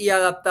dijimos, y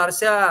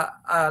adaptarse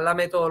a la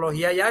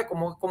metodología ya,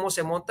 cómo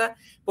se monta,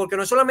 porque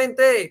no es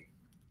solamente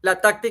la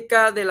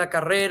táctica de la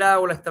carrera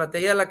o la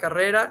estrategia de la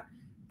carrera,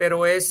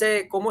 pero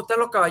cómo están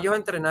los caballos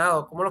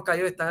entrenados, cómo los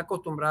caballos están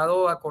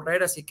acostumbrados a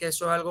correr, así que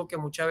eso es algo que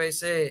muchas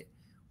veces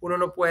uno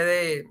no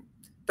puede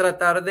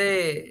tratar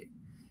de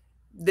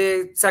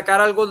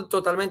sacar algo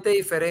totalmente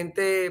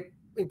diferente,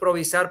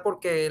 improvisar,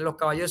 porque los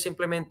caballos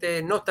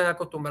simplemente no están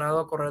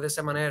acostumbrados a correr de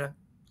esa manera.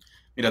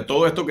 Mira,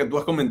 todo esto que tú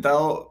has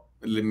comentado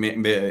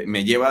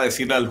me lleva a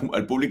decirle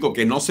al público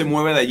que no se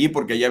mueve de allí,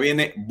 porque allá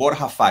viene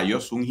Borja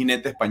Fallos, un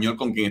jinete español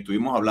con quien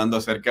estuvimos hablando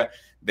acerca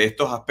de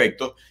estos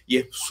aspectos, y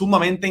es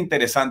sumamente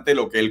interesante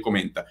lo que él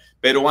comenta.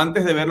 Pero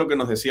antes de ver lo que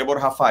nos decía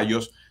Borja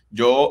Fallos,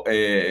 yo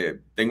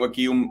tengo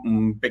aquí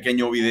un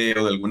pequeño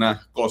video de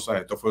algunas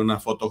cosas. Esto fue una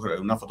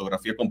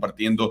fotografía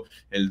compartiendo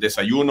el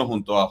desayuno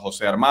junto a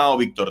José Armado,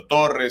 Víctor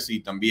Torres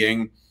y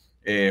también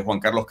Juan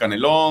Carlos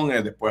Canelón.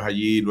 Después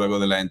allí, luego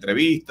de la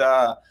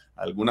entrevista,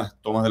 algunas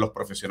tomas de los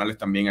profesionales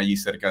también allí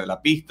cerca de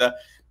la pista.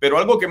 Pero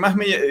algo que más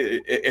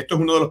esto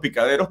es uno de los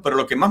picaderos, pero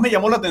lo que más me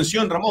llamó la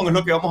atención, Ramón, es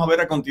lo que vamos a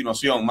ver a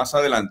continuación, más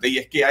adelante, y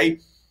es que hay,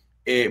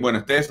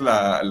 esta es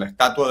la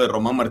estatua de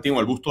Román Martín, o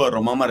el busto de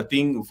Román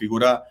Martín,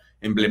 figura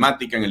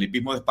emblemática en el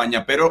hipismo de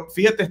España, pero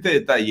fíjate este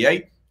detalle,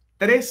 hay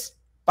 3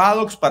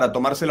 paddocks para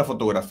tomarse la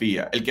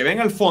fotografía. El que ven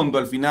al fondo,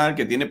 al final,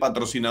 que tiene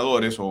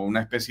patrocinadores o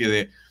una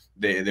especie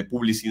de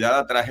publicidad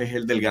atrás, es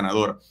el del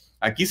ganador.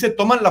 Aquí se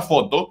toman la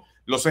foto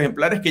los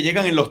ejemplares que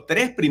llegan en los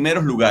 3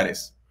 primeros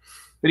lugares.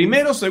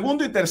 Primero,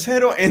 segundo y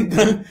tercero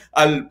entran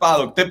al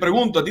paddock. Te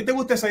pregunto, ¿a ti te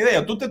gusta esa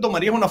idea? ¿Tú te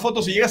tomarías una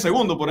foto si llegas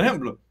segundo, por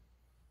ejemplo?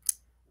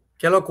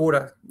 Qué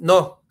locura.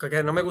 No,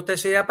 que no me gusta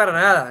esa idea para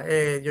nada.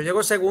 Yo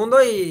llego segundo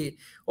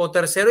o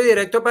tercero y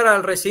directo para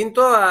el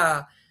recinto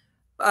a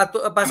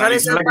pasar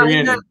esa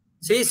página.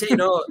 Sí,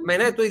 no,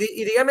 Meneto, y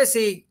dígame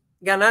si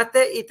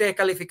ganaste y te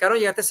descalificaron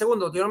y llegaste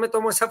segundo. Yo no me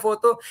tomo esa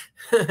foto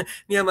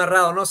ni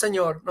amarrado, no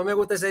señor, no me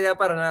gusta esa idea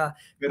para nada.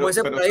 Pero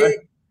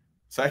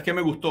 ¿sabes qué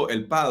me gustó?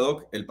 El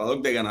paddock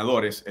de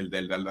ganadores, el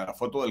de la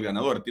foto del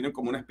ganador, tiene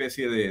como una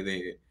especie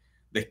de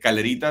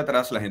escalerita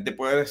atrás. La gente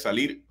puede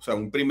salir, o sea,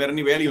 un primer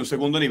nivel y un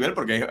segundo nivel,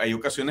 porque hay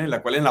ocasiones en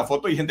las cuales en la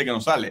foto hay gente que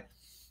no sale.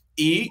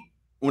 Y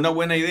una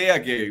buena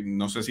idea que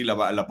no sé si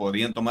la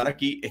podrían tomar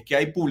aquí es que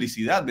hay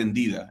publicidad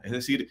vendida. Es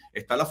decir,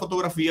 está la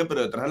fotografía,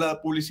 pero detrás de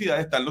la publicidad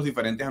están los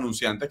diferentes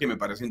anunciantes, que me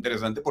parece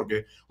interesante porque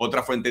es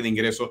otra fuente de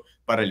ingreso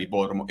para el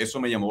hipódromo.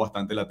 Eso me llamó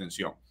bastante la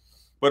atención.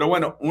 Pero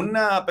bueno,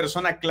 una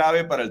persona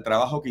clave para el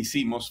trabajo que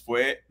hicimos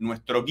fue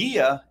nuestro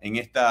guía en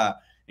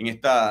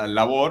esta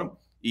labor,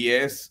 y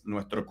es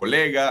nuestro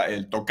colega,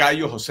 el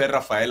tocayo José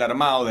Rafael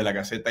Armado de la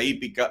Gaceta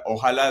Hípica.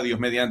 Ojalá, Dios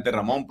mediante,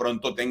 Ramón,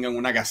 pronto tengan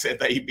una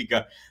Gaceta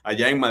Hípica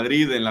allá en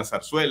Madrid, en la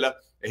Zarzuela.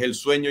 Es el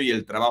sueño y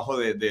el trabajo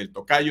del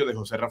tocayo de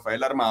José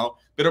Rafael Armado,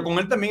 pero con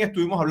él también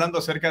estuvimos hablando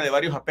acerca de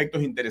varios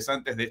aspectos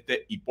interesantes de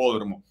este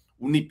hipódromo.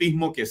 Un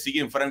hipismo que sigue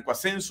en franco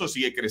ascenso,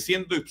 sigue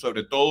creciendo y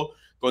sobre todo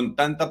con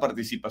tanta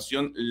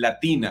participación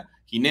latina,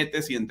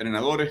 jinetes y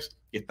entrenadores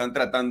que están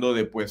tratando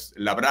de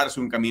labrarse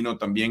un camino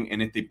también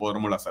en este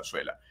hipódromo La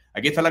Zarzuela.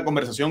 Aquí está la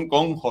conversación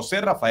con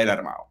José Rafael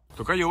Armado.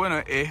 Tocayo, bueno,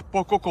 es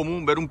poco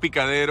común ver un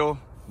picadero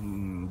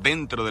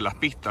dentro de las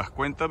pistas.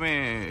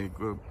 Cuéntame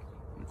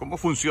cómo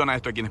funciona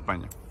esto aquí en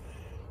España.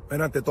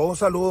 Bueno, ante todo un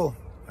saludo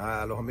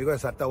a los amigos de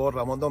Saltabor,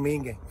 Ramón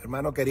Domínguez,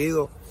 hermano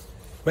querido.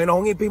 Bueno,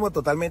 un hipismo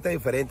totalmente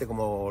diferente,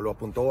 como lo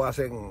apuntó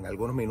hace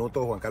algunos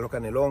minutos Juan Carlos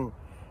Canelón.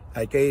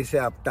 Hay que irse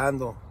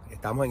adaptando.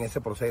 Estamos en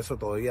ese proceso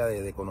todavía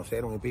de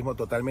conocer un hipismo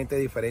totalmente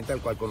diferente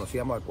al cual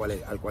conocíamos,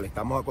 al cual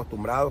estamos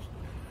acostumbrados.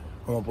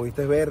 Como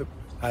pudiste ver,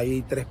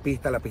 hay 3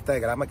 pistas. La pista de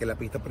grama, que es la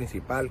pista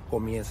principal,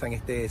 comienzan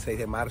este 6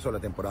 de marzo la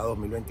temporada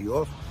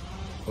 2022.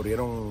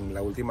 Corrieron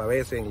la última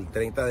vez el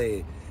 30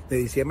 de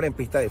diciembre en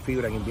pista de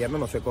fibra. En invierno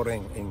no se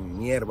corre en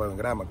hierba o en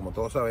grama, como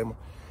todos sabemos.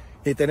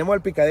 Y tenemos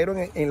el picadero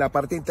en la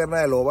parte interna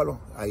del óvalo.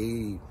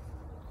 Hay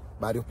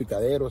varios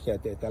picaderos, o sea,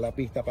 está la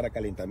pista para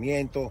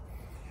calentamiento.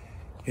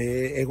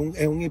 Es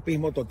un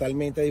hipismo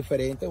totalmente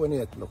diferente. Bueno,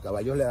 y los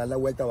caballos le dan la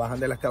vuelta, bajan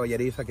de las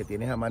caballerizas que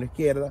tienes a mano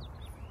izquierda,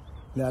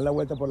 le dan la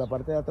vuelta por la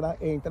parte de atrás,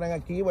 entran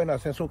aquí, bueno,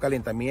 hacen su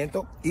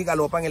calentamiento y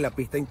galopan en la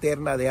pista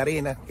interna de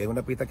arena, que es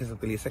una pista que se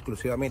utiliza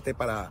exclusivamente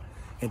para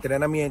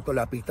entrenamiento.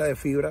 La pista de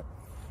fibra,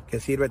 que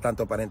sirve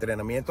tanto para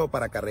entrenamiento como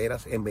para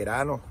carreras en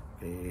verano,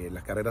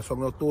 las carreras son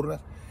nocturnas,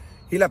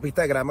 y la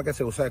pista de grama, que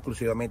se usa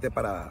exclusivamente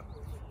para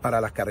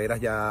las carreras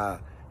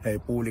ya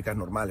públicas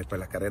normales,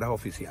 para las carreras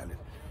oficiales.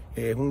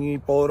 Es un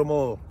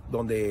hipódromo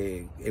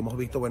donde hemos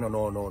visto, bueno,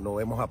 no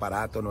vemos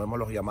aparatos, no vemos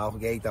los llamados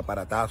gate,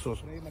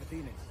 aparatazos.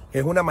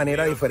 Es una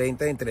manera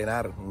diferente de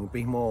entrenar, un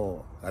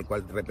hipismo al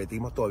cual,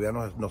 repetimos, todavía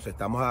nos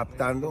estamos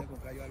adaptando.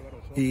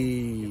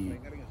 Y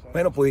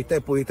bueno,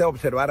 pudiste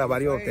observar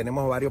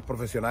tenemos varios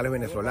profesionales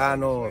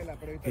venezolanos,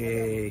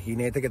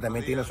 jinetes que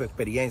también tienen su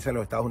experiencia en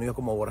los Estados Unidos,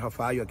 como Borja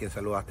Fallo, a quien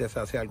saludaste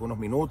hace algunos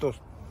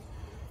minutos.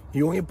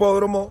 Y un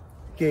hipódromo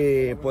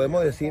que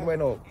podemos decir,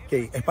 bueno,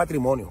 que es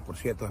patrimonio, por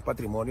cierto, es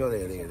patrimonio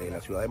de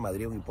la ciudad de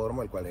Madrid, un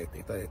hipódromo al cual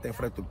esta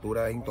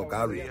infraestructura es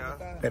intocable,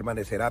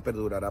 permanecerá,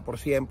 perdurará por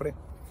siempre.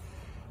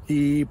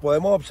 Y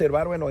podemos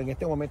observar, bueno, en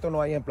este momento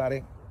no hay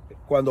ejemplares.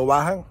 Cuando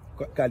bajan,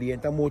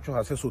 calientan muchos,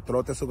 hacen sus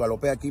trotes, su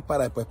galope aquí,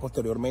 para después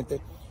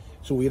posteriormente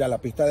subir a la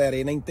pista de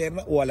arena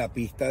interna o a la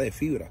pista de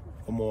fibra,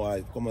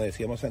 como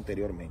decíamos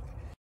anteriormente.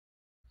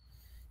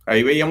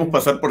 Ahí veíamos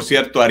pasar, por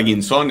cierto, a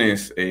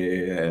Arguinzones,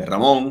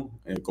 Ramón,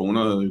 con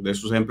uno de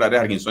sus ejemplares.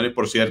 Arguinzones,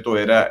 por cierto,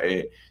 era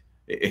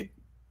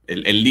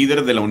el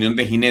líder de la Unión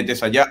de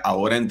Jinetes allá,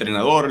 ahora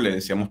entrenador. Le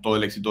deseamos todo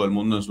el éxito del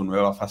mundo en su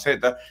nueva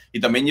faceta. Y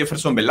también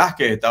Jefferson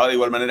Velázquez, estaba de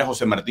igual manera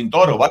José Martín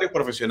Toro, varios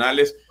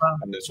profesionales,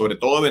 sobre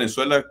todo de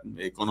Venezuela,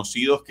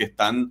 conocidos, que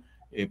están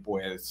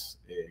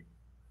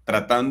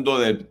tratando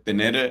de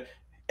tener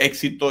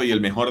éxito y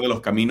el mejor de los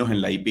caminos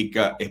en la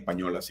hípica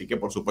española. Así que,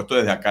 por supuesto,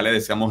 desde acá le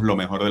deseamos lo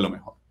mejor de lo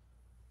mejor.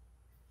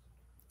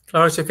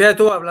 Claro, si fíjate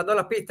tú, hablando de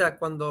las pistas,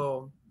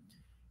 cuando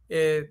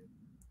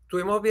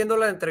estuvimos viendo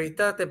la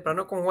entrevista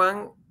temprano con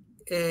Juan,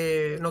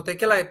 noté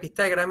que la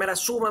pista de grama era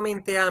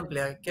sumamente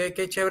amplia.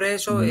 Qué chévere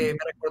eso. Me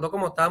recordó,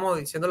 como estábamos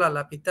diciendo,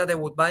 la pista de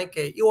Woodbine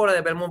y la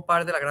de Belmont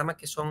Park de la grama,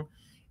 que son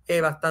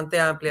bastante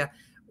amplias.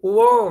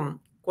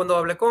 Cuando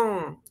hablé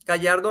con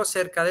Gallardo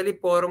acerca del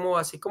hipódromo,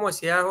 así como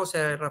decía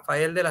José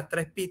Rafael, de las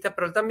 3 pistas,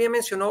 pero él también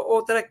mencionó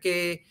otra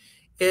que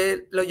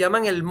que lo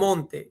llaman el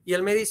monte, y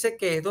él me dice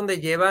que es donde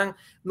llevan,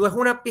 no es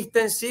una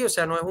pista en sí, o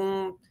sea, no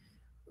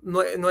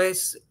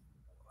es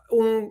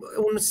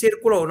un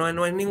círculo,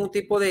 no es ningún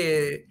tipo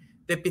de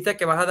pista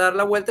que vas a dar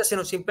la vuelta,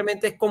 sino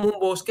simplemente es como un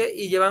bosque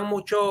y llevan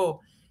mucho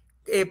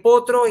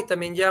potro y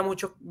también llevan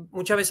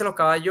muchas veces los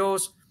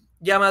caballos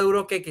ya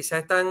maduros que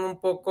quizás están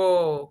un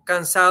poco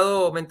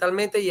cansados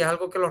mentalmente y es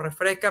algo que los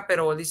refresca,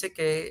 pero él dice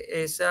que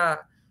es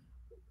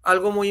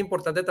algo muy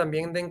importante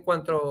también en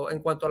cuanto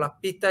a las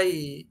pistas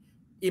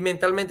y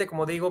mentalmente,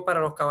 como digo, para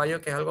los caballos,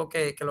 que es algo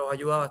que los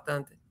ayuda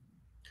bastante.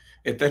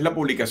 Esta es la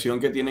publicación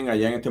que tienen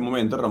allá en este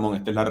momento, Ramón.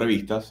 Esta es la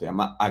revista, se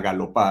llama A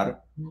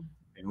Galopar.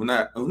 Es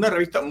una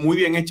revista muy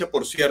bien hecha,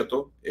 por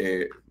cierto,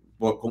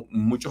 con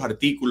muchos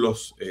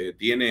artículos,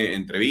 tiene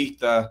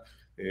entrevistas,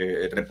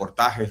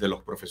 reportajes de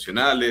los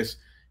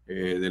profesionales,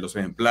 de los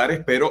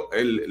ejemplares, pero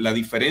la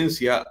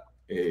diferencia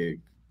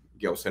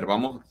que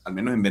observamos, al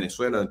menos en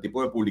Venezuela, del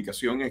tipo de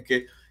publicación es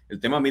que el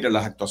tema, mira,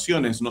 las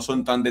actuaciones no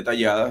son tan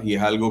detalladas y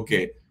es algo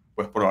que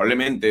pues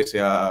probablemente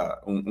sea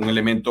un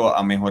elemento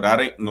a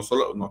mejorar. No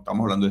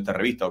estamos hablando de esta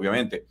revista,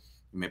 obviamente.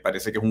 Me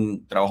parece que es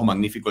un trabajo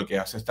magnífico el que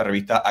hace esta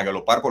revista A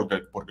Galopar porque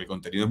el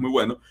contenido es muy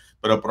bueno,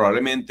 pero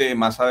probablemente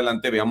más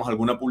adelante veamos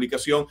alguna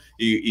publicación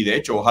y de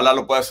hecho, ojalá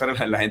lo pueda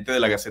hacer la gente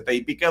de la Gaceta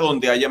Hípica,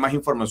 donde haya más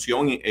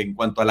información en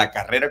cuanto a la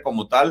carrera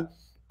como tal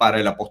para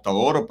el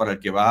apostador o para el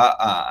que va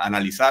a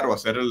analizar o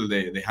hacer el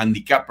de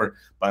handicapper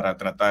para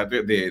tratar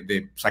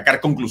de sacar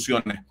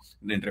conclusiones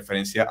en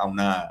referencia a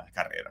una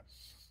carrera.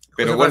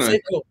 Pero bueno,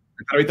 esta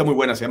revista muy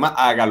buena, se llama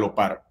A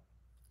Galopar.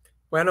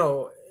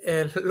 Bueno,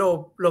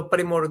 lo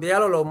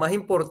primordial o lo más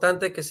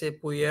importante que se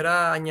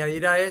pudiera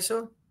añadir a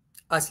eso,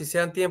 así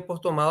sean tiempos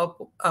tomados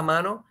a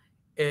mano,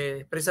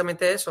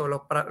 precisamente eso,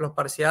 los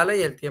parciales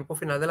y el tiempo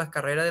final de las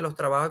carreras, de los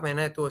trabajos,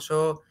 imagínate tú,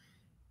 eso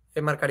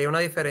marcaría una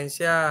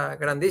diferencia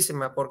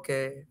grandísima,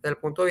 porque desde el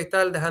punto de vista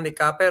del de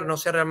handicapper, no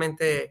sé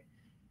realmente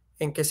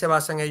en qué se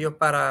basan ellos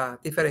para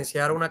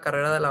diferenciar una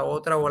carrera de la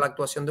otra o la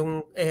actuación de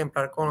un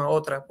ejemplar con la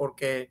otra,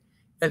 porque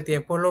el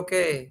tiempo es lo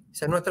que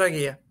es nuestra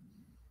guía.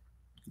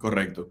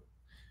 Correcto.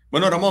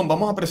 Bueno, Ramón,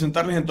 vamos a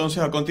presentarles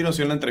entonces a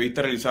continuación la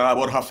entrevista realizada a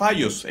Borja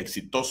Fallos,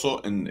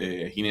 exitoso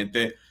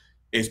jinete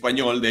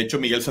español. De hecho,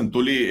 Miguel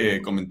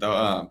Santulli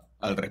comentaba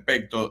al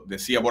respecto.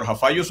 Decía, Borja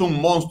Fallos es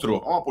un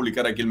monstruo. Vamos a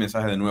publicar aquí el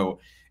mensaje de nuevo.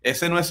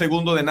 Ese no es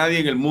segundo de nadie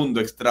en el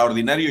mundo.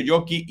 Extraordinario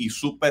jockey y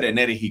súper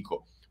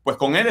enérgico. Pues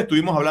con él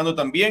estuvimos hablando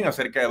también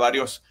acerca de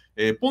varios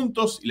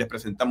puntos y les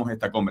presentamos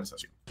esta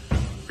conversación.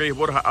 Ok,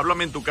 Borja,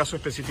 háblame en tu caso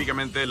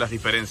específicamente de las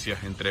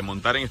diferencias entre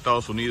montar en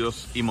Estados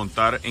Unidos y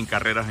montar en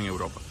carreras en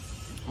Europa.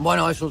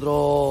 Bueno,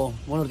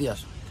 buenos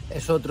días,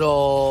 es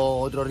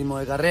otro ritmo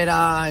de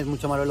carrera, es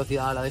mucha más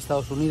velocidad a la de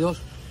Estados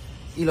Unidos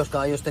y los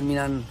caballos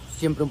terminan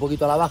siempre un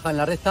poquito a la baja en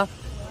la recta,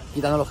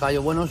 quitando los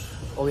caballos buenos,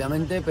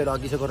 obviamente, pero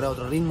aquí se corre a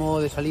otro ritmo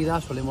de salida,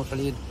 solemos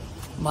salir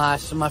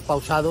más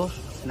pausados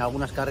en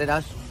algunas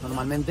carreras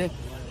normalmente,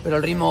 pero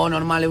el ritmo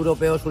normal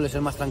europeo suele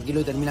ser más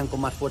tranquilo y terminan con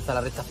más fuerza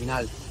la recta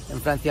final.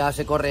 En Francia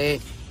se corre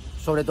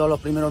sobre todo los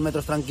primeros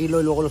metros tranquilo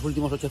y luego los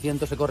últimos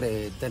 800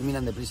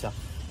 terminan deprisa.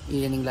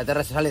 Y en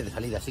Inglaterra se sale de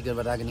salida, sí que es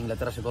verdad que en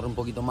Inglaterra se corre un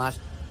poquito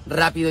más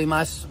rápido y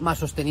más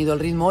sostenido el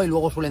ritmo y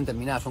luego suelen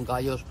terminar. Son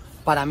caballos,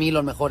 para mí,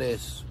 los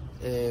mejores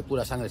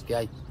puras sangres que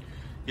hay.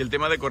 Y el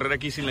tema de correr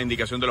aquí sin la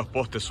indicación de los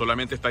postes,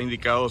 solamente está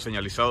indicado o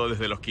señalizado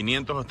desde los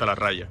 500 hasta la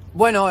raya.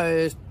 Bueno,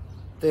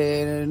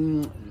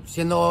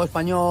 siendo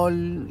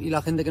español y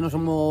la gente que nos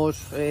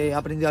hemos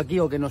aprendido aquí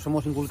o que nos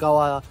hemos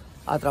inculcado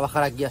a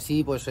trabajar aquí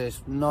así, pues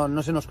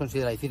no se nos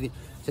considera difícil.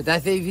 Se te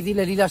hace difícil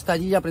el ir hasta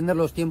allí y aprender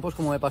los tiempos,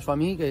 como me pasó a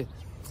mí, que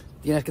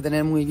tienes que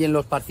tener muy bien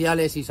los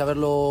parciales y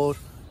saberlos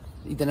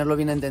y tenerlos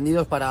bien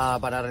entendidos para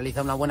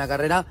realizar una buena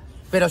carrera,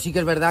 pero sí que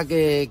es verdad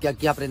que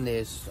aquí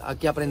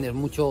aprendes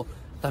mucho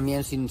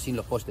también sin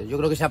los postes. Yo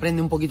creo que se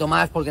aprende un poquito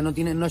más porque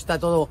no está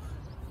todo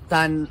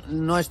tan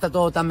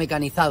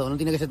mecanizado,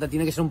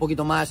 tiene que ser un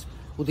poquito más,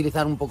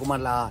 utilizar un poco más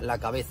la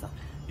cabeza.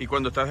 Y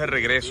cuando estás de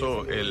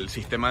regreso, el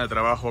sistema de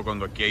trabajo,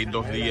 cuando aquí hay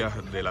 2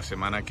 días de la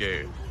semana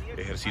que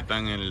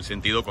ejercitan en el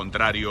sentido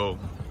contrario,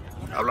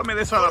 háblame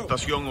de esa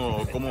adaptación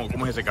o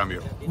cómo es ese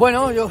cambio.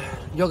 Bueno,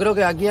 yo creo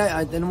que aquí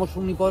tenemos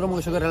un hipódromo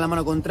que se corre a la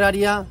mano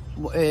contraria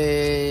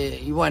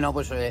y bueno,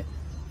 pues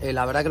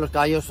la verdad que los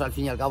caballos, al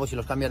fin y al cabo, si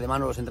los cambias de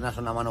mano, los entrenas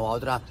a una mano o a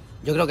otra,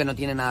 yo creo que no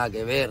tiene nada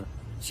que ver.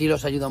 Sí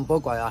los ayuda un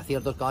poco a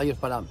ciertos caballos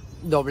para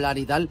doblar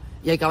y tal,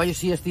 y hay caballos,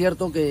 sí es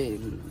cierto que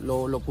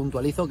lo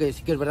puntualizo, que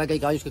sí que es verdad que hay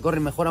caballos que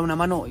corren mejor a una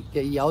mano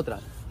y a otra.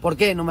 ¿Por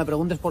qué? No me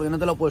preguntes porque no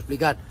te lo puedo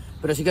explicar,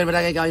 pero sí que es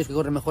verdad que hay caballos que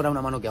corren mejor a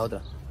una mano que a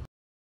otra.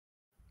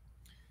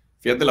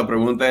 Fíjate, la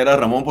pregunta era,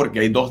 Ramón, porque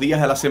hay 2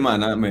 días a la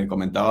semana, me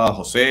comentaba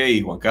José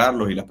y Juan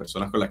Carlos y las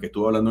personas con las que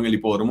estuve hablando en el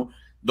hipódromo,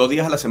 2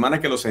 días a la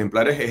semana que los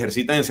ejemplares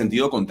ejercitan en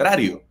sentido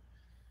contrario.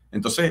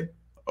 Entonces,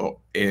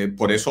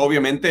 por eso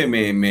obviamente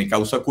me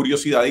causa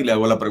curiosidad y le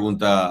hago la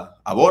pregunta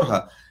a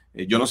Borja.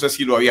 Yo no sé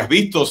si lo habías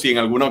visto, si en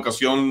alguna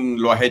ocasión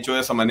lo has hecho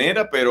de esa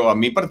manera, pero a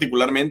mí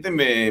particularmente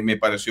me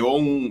pareció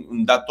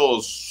un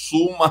dato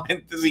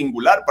sumamente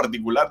singular,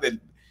 particular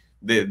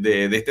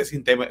de este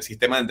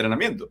sistema de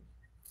entrenamiento.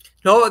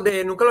 No,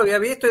 nunca lo había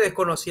visto y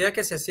desconocía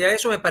que se hacía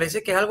eso. Me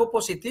parece que es algo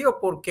positivo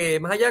porque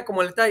más allá,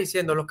 como él está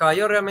diciendo, los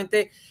caballos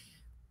realmente,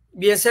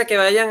 bien sea que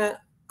vayan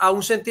a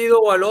un sentido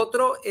o al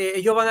otro,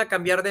 ellos van a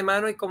cambiar de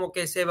mano y como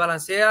que se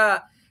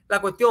balancea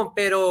la cuestión,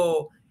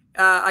 pero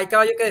hay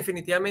caballos que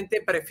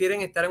definitivamente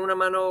prefieren estar en una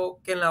mano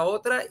que en la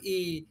otra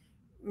y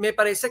me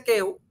parece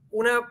que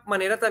una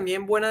manera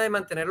también buena de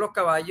mantener los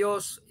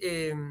caballos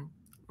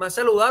más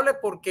saludables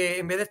porque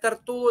en vez de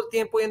estar todo el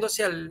tiempo yendo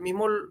hacia el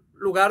mismo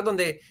lugar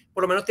donde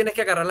por lo menos tienes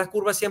que agarrar las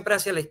curvas siempre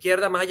hacia la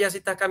izquierda, más allá si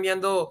estás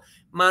cambiando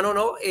mano o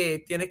no,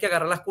 tienes que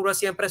agarrar las curvas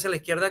siempre hacia la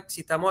izquierda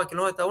si estamos aquí en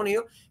los Estados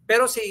Unidos,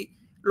 pero si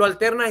lo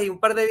alternas y un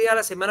par de días a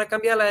la semana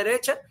cambia a la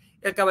derecha,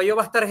 el caballo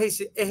va a estar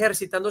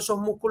ejercitando esos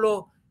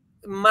músculos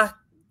más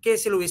que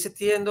si lo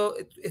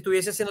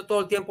estuviese haciendo todo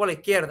el tiempo a la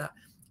izquierda.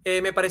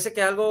 Me parece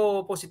que es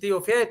algo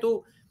positivo. Fíjate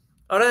tú,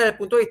 ahora desde el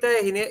punto de vista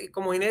de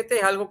como jinete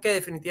es algo que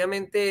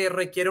definitivamente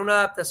requiere una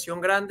adaptación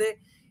grande.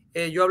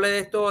 Yo hablé de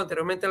esto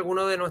anteriormente en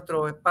alguno de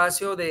nuestros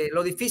espacios, de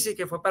lo difícil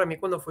que fue para mí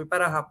cuando fui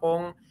para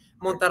Japón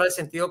montar al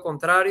sentido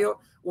contrario.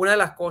 Una de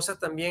las cosas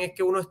también es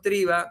que uno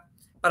estriba,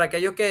 para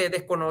aquellos que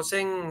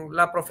desconocen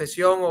la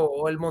profesión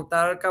o el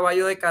montar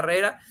caballo de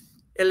carrera,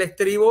 el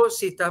estribo,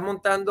 si estás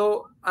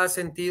montando a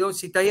sentido,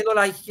 si estás yendo a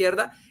la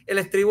izquierda, el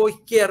estribo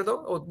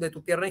izquierdo o de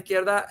tu pierna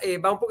izquierda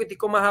va un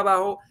poquitico más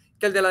abajo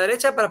que el de la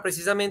derecha para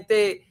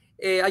precisamente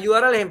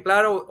ayudar al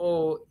ejemplar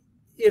o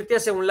irte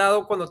hacia un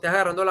lado cuando estés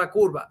agarrando la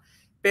curva.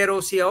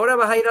 Pero si ahora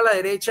vas a ir a la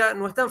derecha,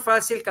 no es tan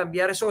fácil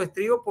cambiar esos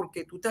estribos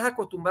porque tú estás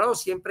acostumbrado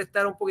siempre a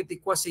estar un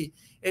poquitico así.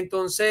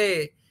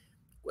 Entonces,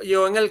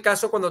 yo en el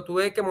caso cuando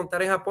tuve que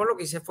montar en Japón, lo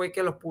que hice fue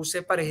que los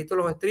puse parejitos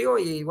los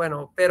estribos y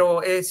bueno,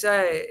 pero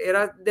esa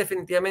era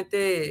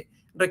definitivamente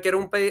requiere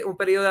un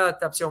periodo de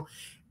adaptación.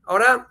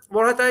 Ahora,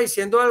 vos estás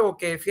diciendo algo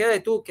que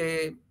fíjate tú,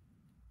 que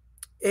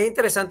es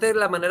interesante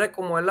la manera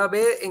como él la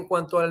ve en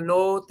cuanto al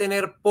no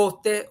tener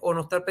poste o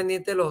no estar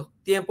pendiente de los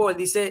tiempos. Él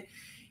dice,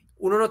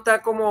 uno no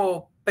está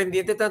como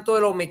pendiente tanto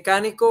de lo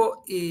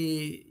mecánico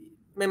y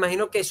me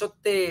imagino que eso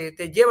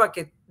te lleva a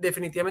que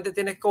definitivamente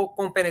tienes que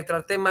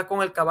compenetrarte más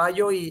con el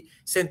caballo y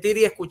sentir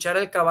y escuchar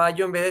el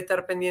caballo en vez de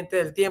estar pendiente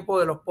del tiempo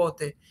de los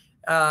postes.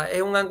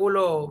 Es un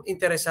ángulo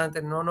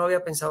interesante, no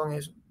había pensado en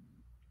eso.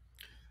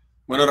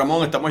 Bueno,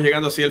 Ramón, estamos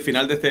llegando así al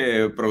final de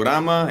este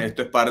programa.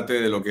 Esto es parte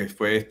de lo que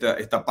fue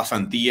esta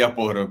pasantía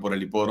por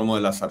el hipódromo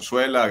de la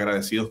Zarzuela.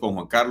 Agradecidos con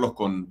Juan Carlos,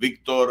 con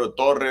Víctor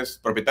Torres,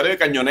 propietario de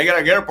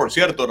Cañonegra Girl, por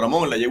cierto,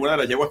 Ramón, una de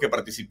las yeguas que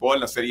participó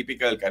en la Serie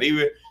Hípica del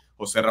Caribe.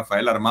 José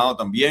Rafael Armado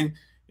también.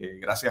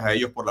 Gracias a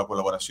ellos por la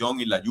colaboración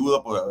y la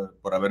ayuda,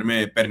 por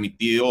haberme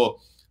permitido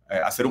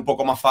hacer un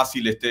poco más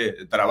fácil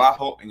este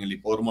trabajo en el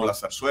hipódromo de la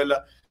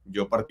Zarzuela.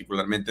 Yo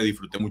particularmente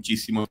disfruté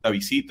muchísimo esta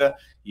visita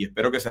y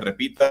espero que se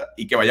repita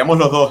y que vayamos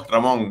los dos,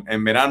 Ramón,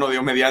 en verano,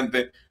 Dios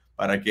mediante,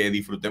 para que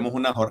disfrutemos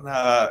una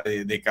jornada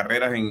de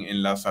carreras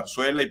en la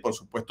Zarzuela y por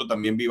supuesto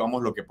también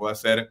vivamos lo que puede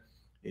ser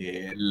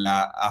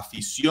la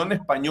afición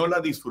española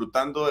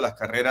disfrutando de las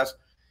carreras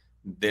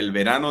del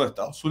verano de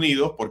Estados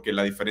Unidos, porque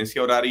la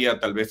diferencia horaria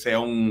tal vez sea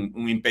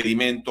un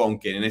impedimento,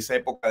 aunque en esa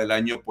época del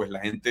año pues la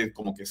gente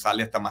como que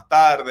sale hasta más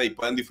tarde y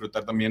puedan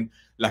disfrutar también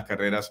las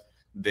carreras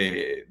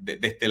de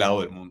este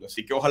lado del mundo.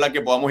 Así que ojalá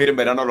que podamos ir en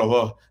verano los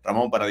dos,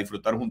 Ramón, para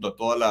disfrutar junto a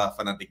toda la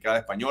fanaticada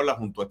española,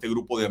 junto a este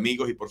grupo de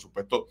amigos y por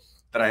supuesto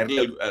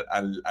traerle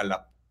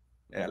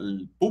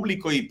al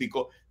público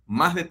hípico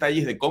más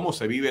detalles de cómo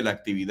se vive la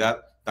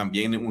actividad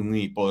también en un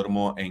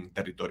hipódromo en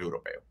territorio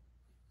europeo.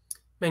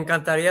 Me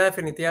encantaría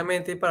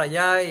definitivamente ir para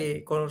allá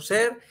y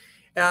conocer.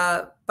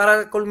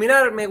 Para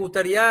culminar, me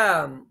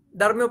gustaría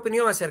dar mi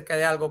opinión acerca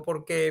de algo,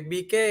 porque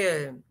vi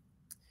que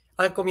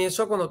al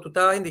comienzo, cuando tú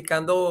estabas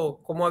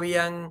indicando cómo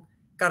habían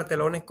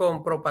cartelones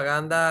con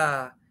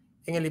propaganda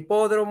en el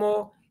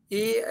hipódromo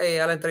y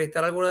al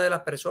entrevistar a algunas de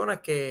las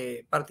personas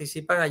que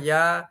participan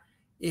allá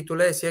y tú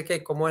le decías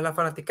que cómo es la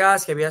fanaticada,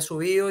 si había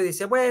subido y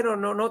dice, bueno,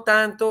 no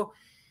tanto.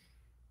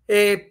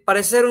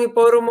 Parece ser un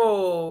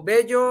hipódromo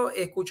bello.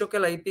 Escucho que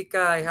la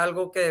hípica es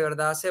algo que de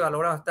verdad se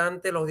valora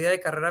bastante. Los días de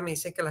carrera me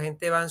dicen que la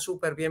gente va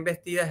súper bien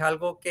vestida. Es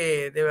algo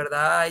que de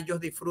verdad ellos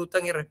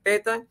disfrutan y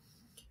respetan.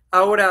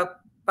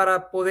 Ahora,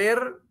 para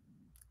poder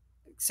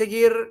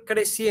seguir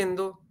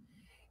creciendo,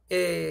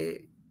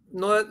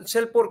 no sé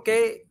el por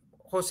qué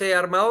José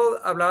Armado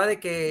hablaba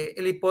de que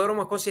el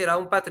hipódromo es considerado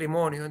un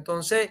patrimonio.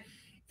 Entonces,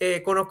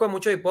 conozco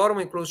muchos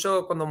hipódromos.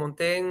 Incluso cuando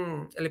monté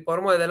en el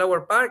hipódromo de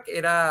Delaware Park,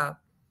 era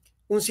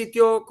un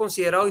sitio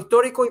considerado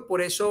histórico y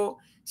por eso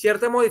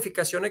ciertas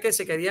modificaciones que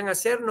se querían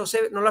hacer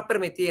no las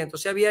permitía.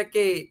 Entonces había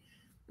que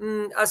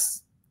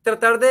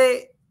tratar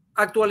de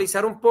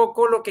actualizar un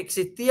poco lo que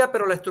existía,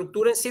 pero la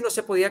estructura en sí no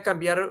se podía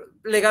cambiar.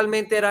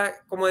 Legalmente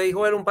era, como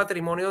dijo, era un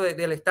patrimonio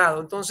del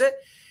Estado. Entonces,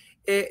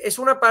 es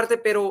una parte,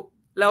 pero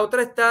la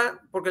otra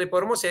está, porque el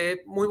hipódromo se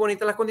ve muy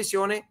bonita las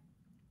condiciones,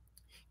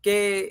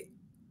 que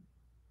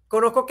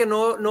conozco que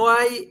no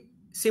hay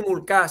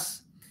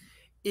simulcast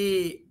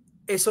y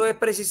eso es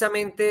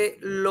precisamente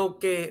lo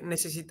que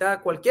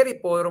necesita cualquier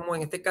hipódromo,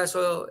 en este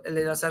caso el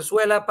de la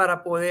Zarzuela,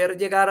 para poder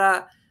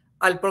llegar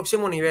al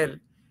próximo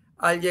nivel.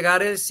 al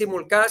llegar el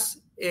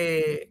simulcast,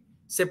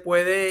 se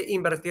puede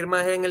invertir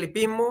más en el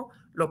hipismo,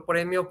 los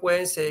premios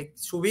pueden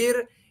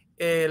subir,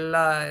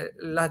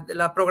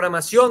 la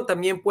programación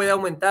también puede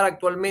aumentar.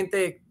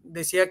 Actualmente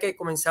decía que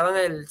comenzaban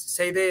el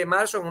 6 de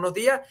marzo, en unos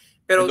días,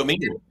 pero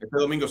este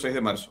domingo 6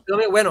 de marzo.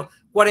 Bueno,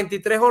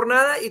 43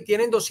 jornadas y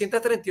tienen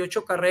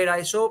 238 carreras.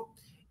 Eso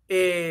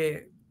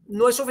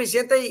no es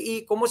suficiente.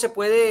 ¿Y cómo se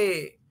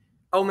puede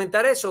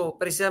aumentar eso?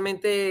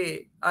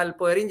 Precisamente al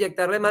poder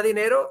inyectarle más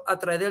dinero a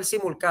través del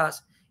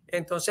simulcast.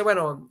 Entonces,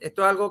 bueno,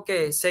 esto es algo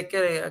que sé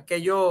que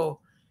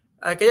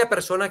aquellas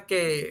personas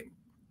que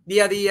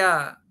día a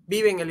día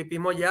viven el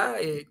hipismo ya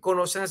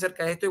conocen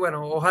acerca de esto, y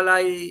bueno,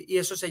 ojalá y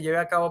eso se lleve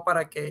a cabo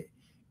para que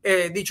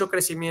dicho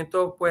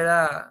crecimiento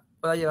pueda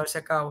llevarse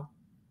a cabo.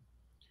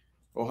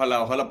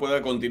 Ojalá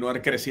pueda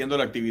continuar creciendo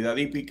la actividad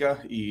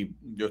hípica, y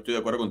yo estoy de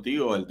acuerdo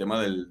contigo, el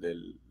tema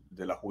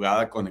de la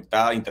jugada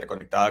conectada,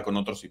 interconectada con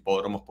otros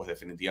hipódromos, pues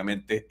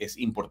definitivamente es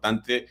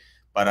importante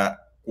para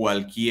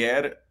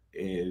cualquier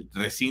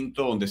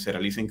recinto donde se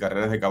realicen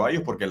carreras de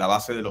caballos, porque la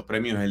base de los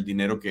premios es el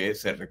dinero que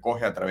se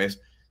recoge a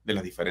través de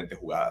las diferentes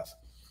jugadas.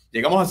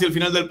 Llegamos hacia el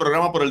final del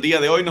programa por el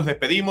día de hoy. Nos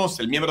despedimos.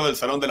 El miembro del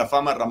Salón de la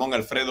Fama, Ramón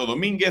Alfredo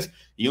Domínguez,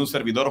 y un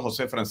servidor,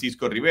 José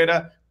Francisco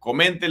Rivera.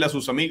 Coméntele a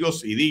sus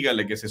amigos y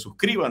dígale que se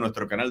suscriba a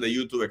nuestro canal de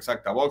YouTube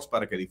Exacta Box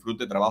para que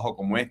disfrute trabajo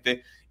como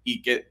este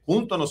y que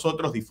junto a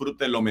nosotros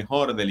disfrute lo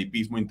mejor del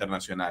hipismo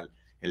internacional.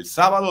 El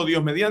sábado,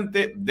 Dios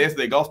mediante,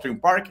 desde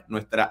Gulfstream Park,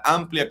 nuestra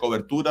amplia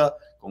cobertura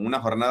con una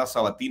jornada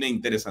sabatina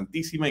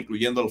interesantísima,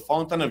 incluyendo el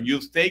Fountain of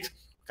Youth Stakes,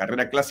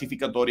 carrera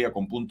clasificatoria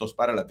con puntos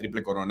para la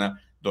Triple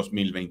Corona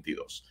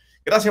 2022.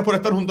 Gracias por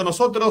estar junto a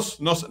nosotros.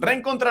 Nos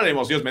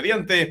reencontraremos, Dios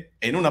mediante,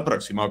 en una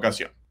próxima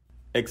ocasión.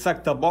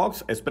 Exacta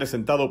Box es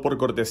presentado por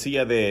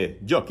cortesía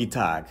de Jockey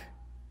Tag.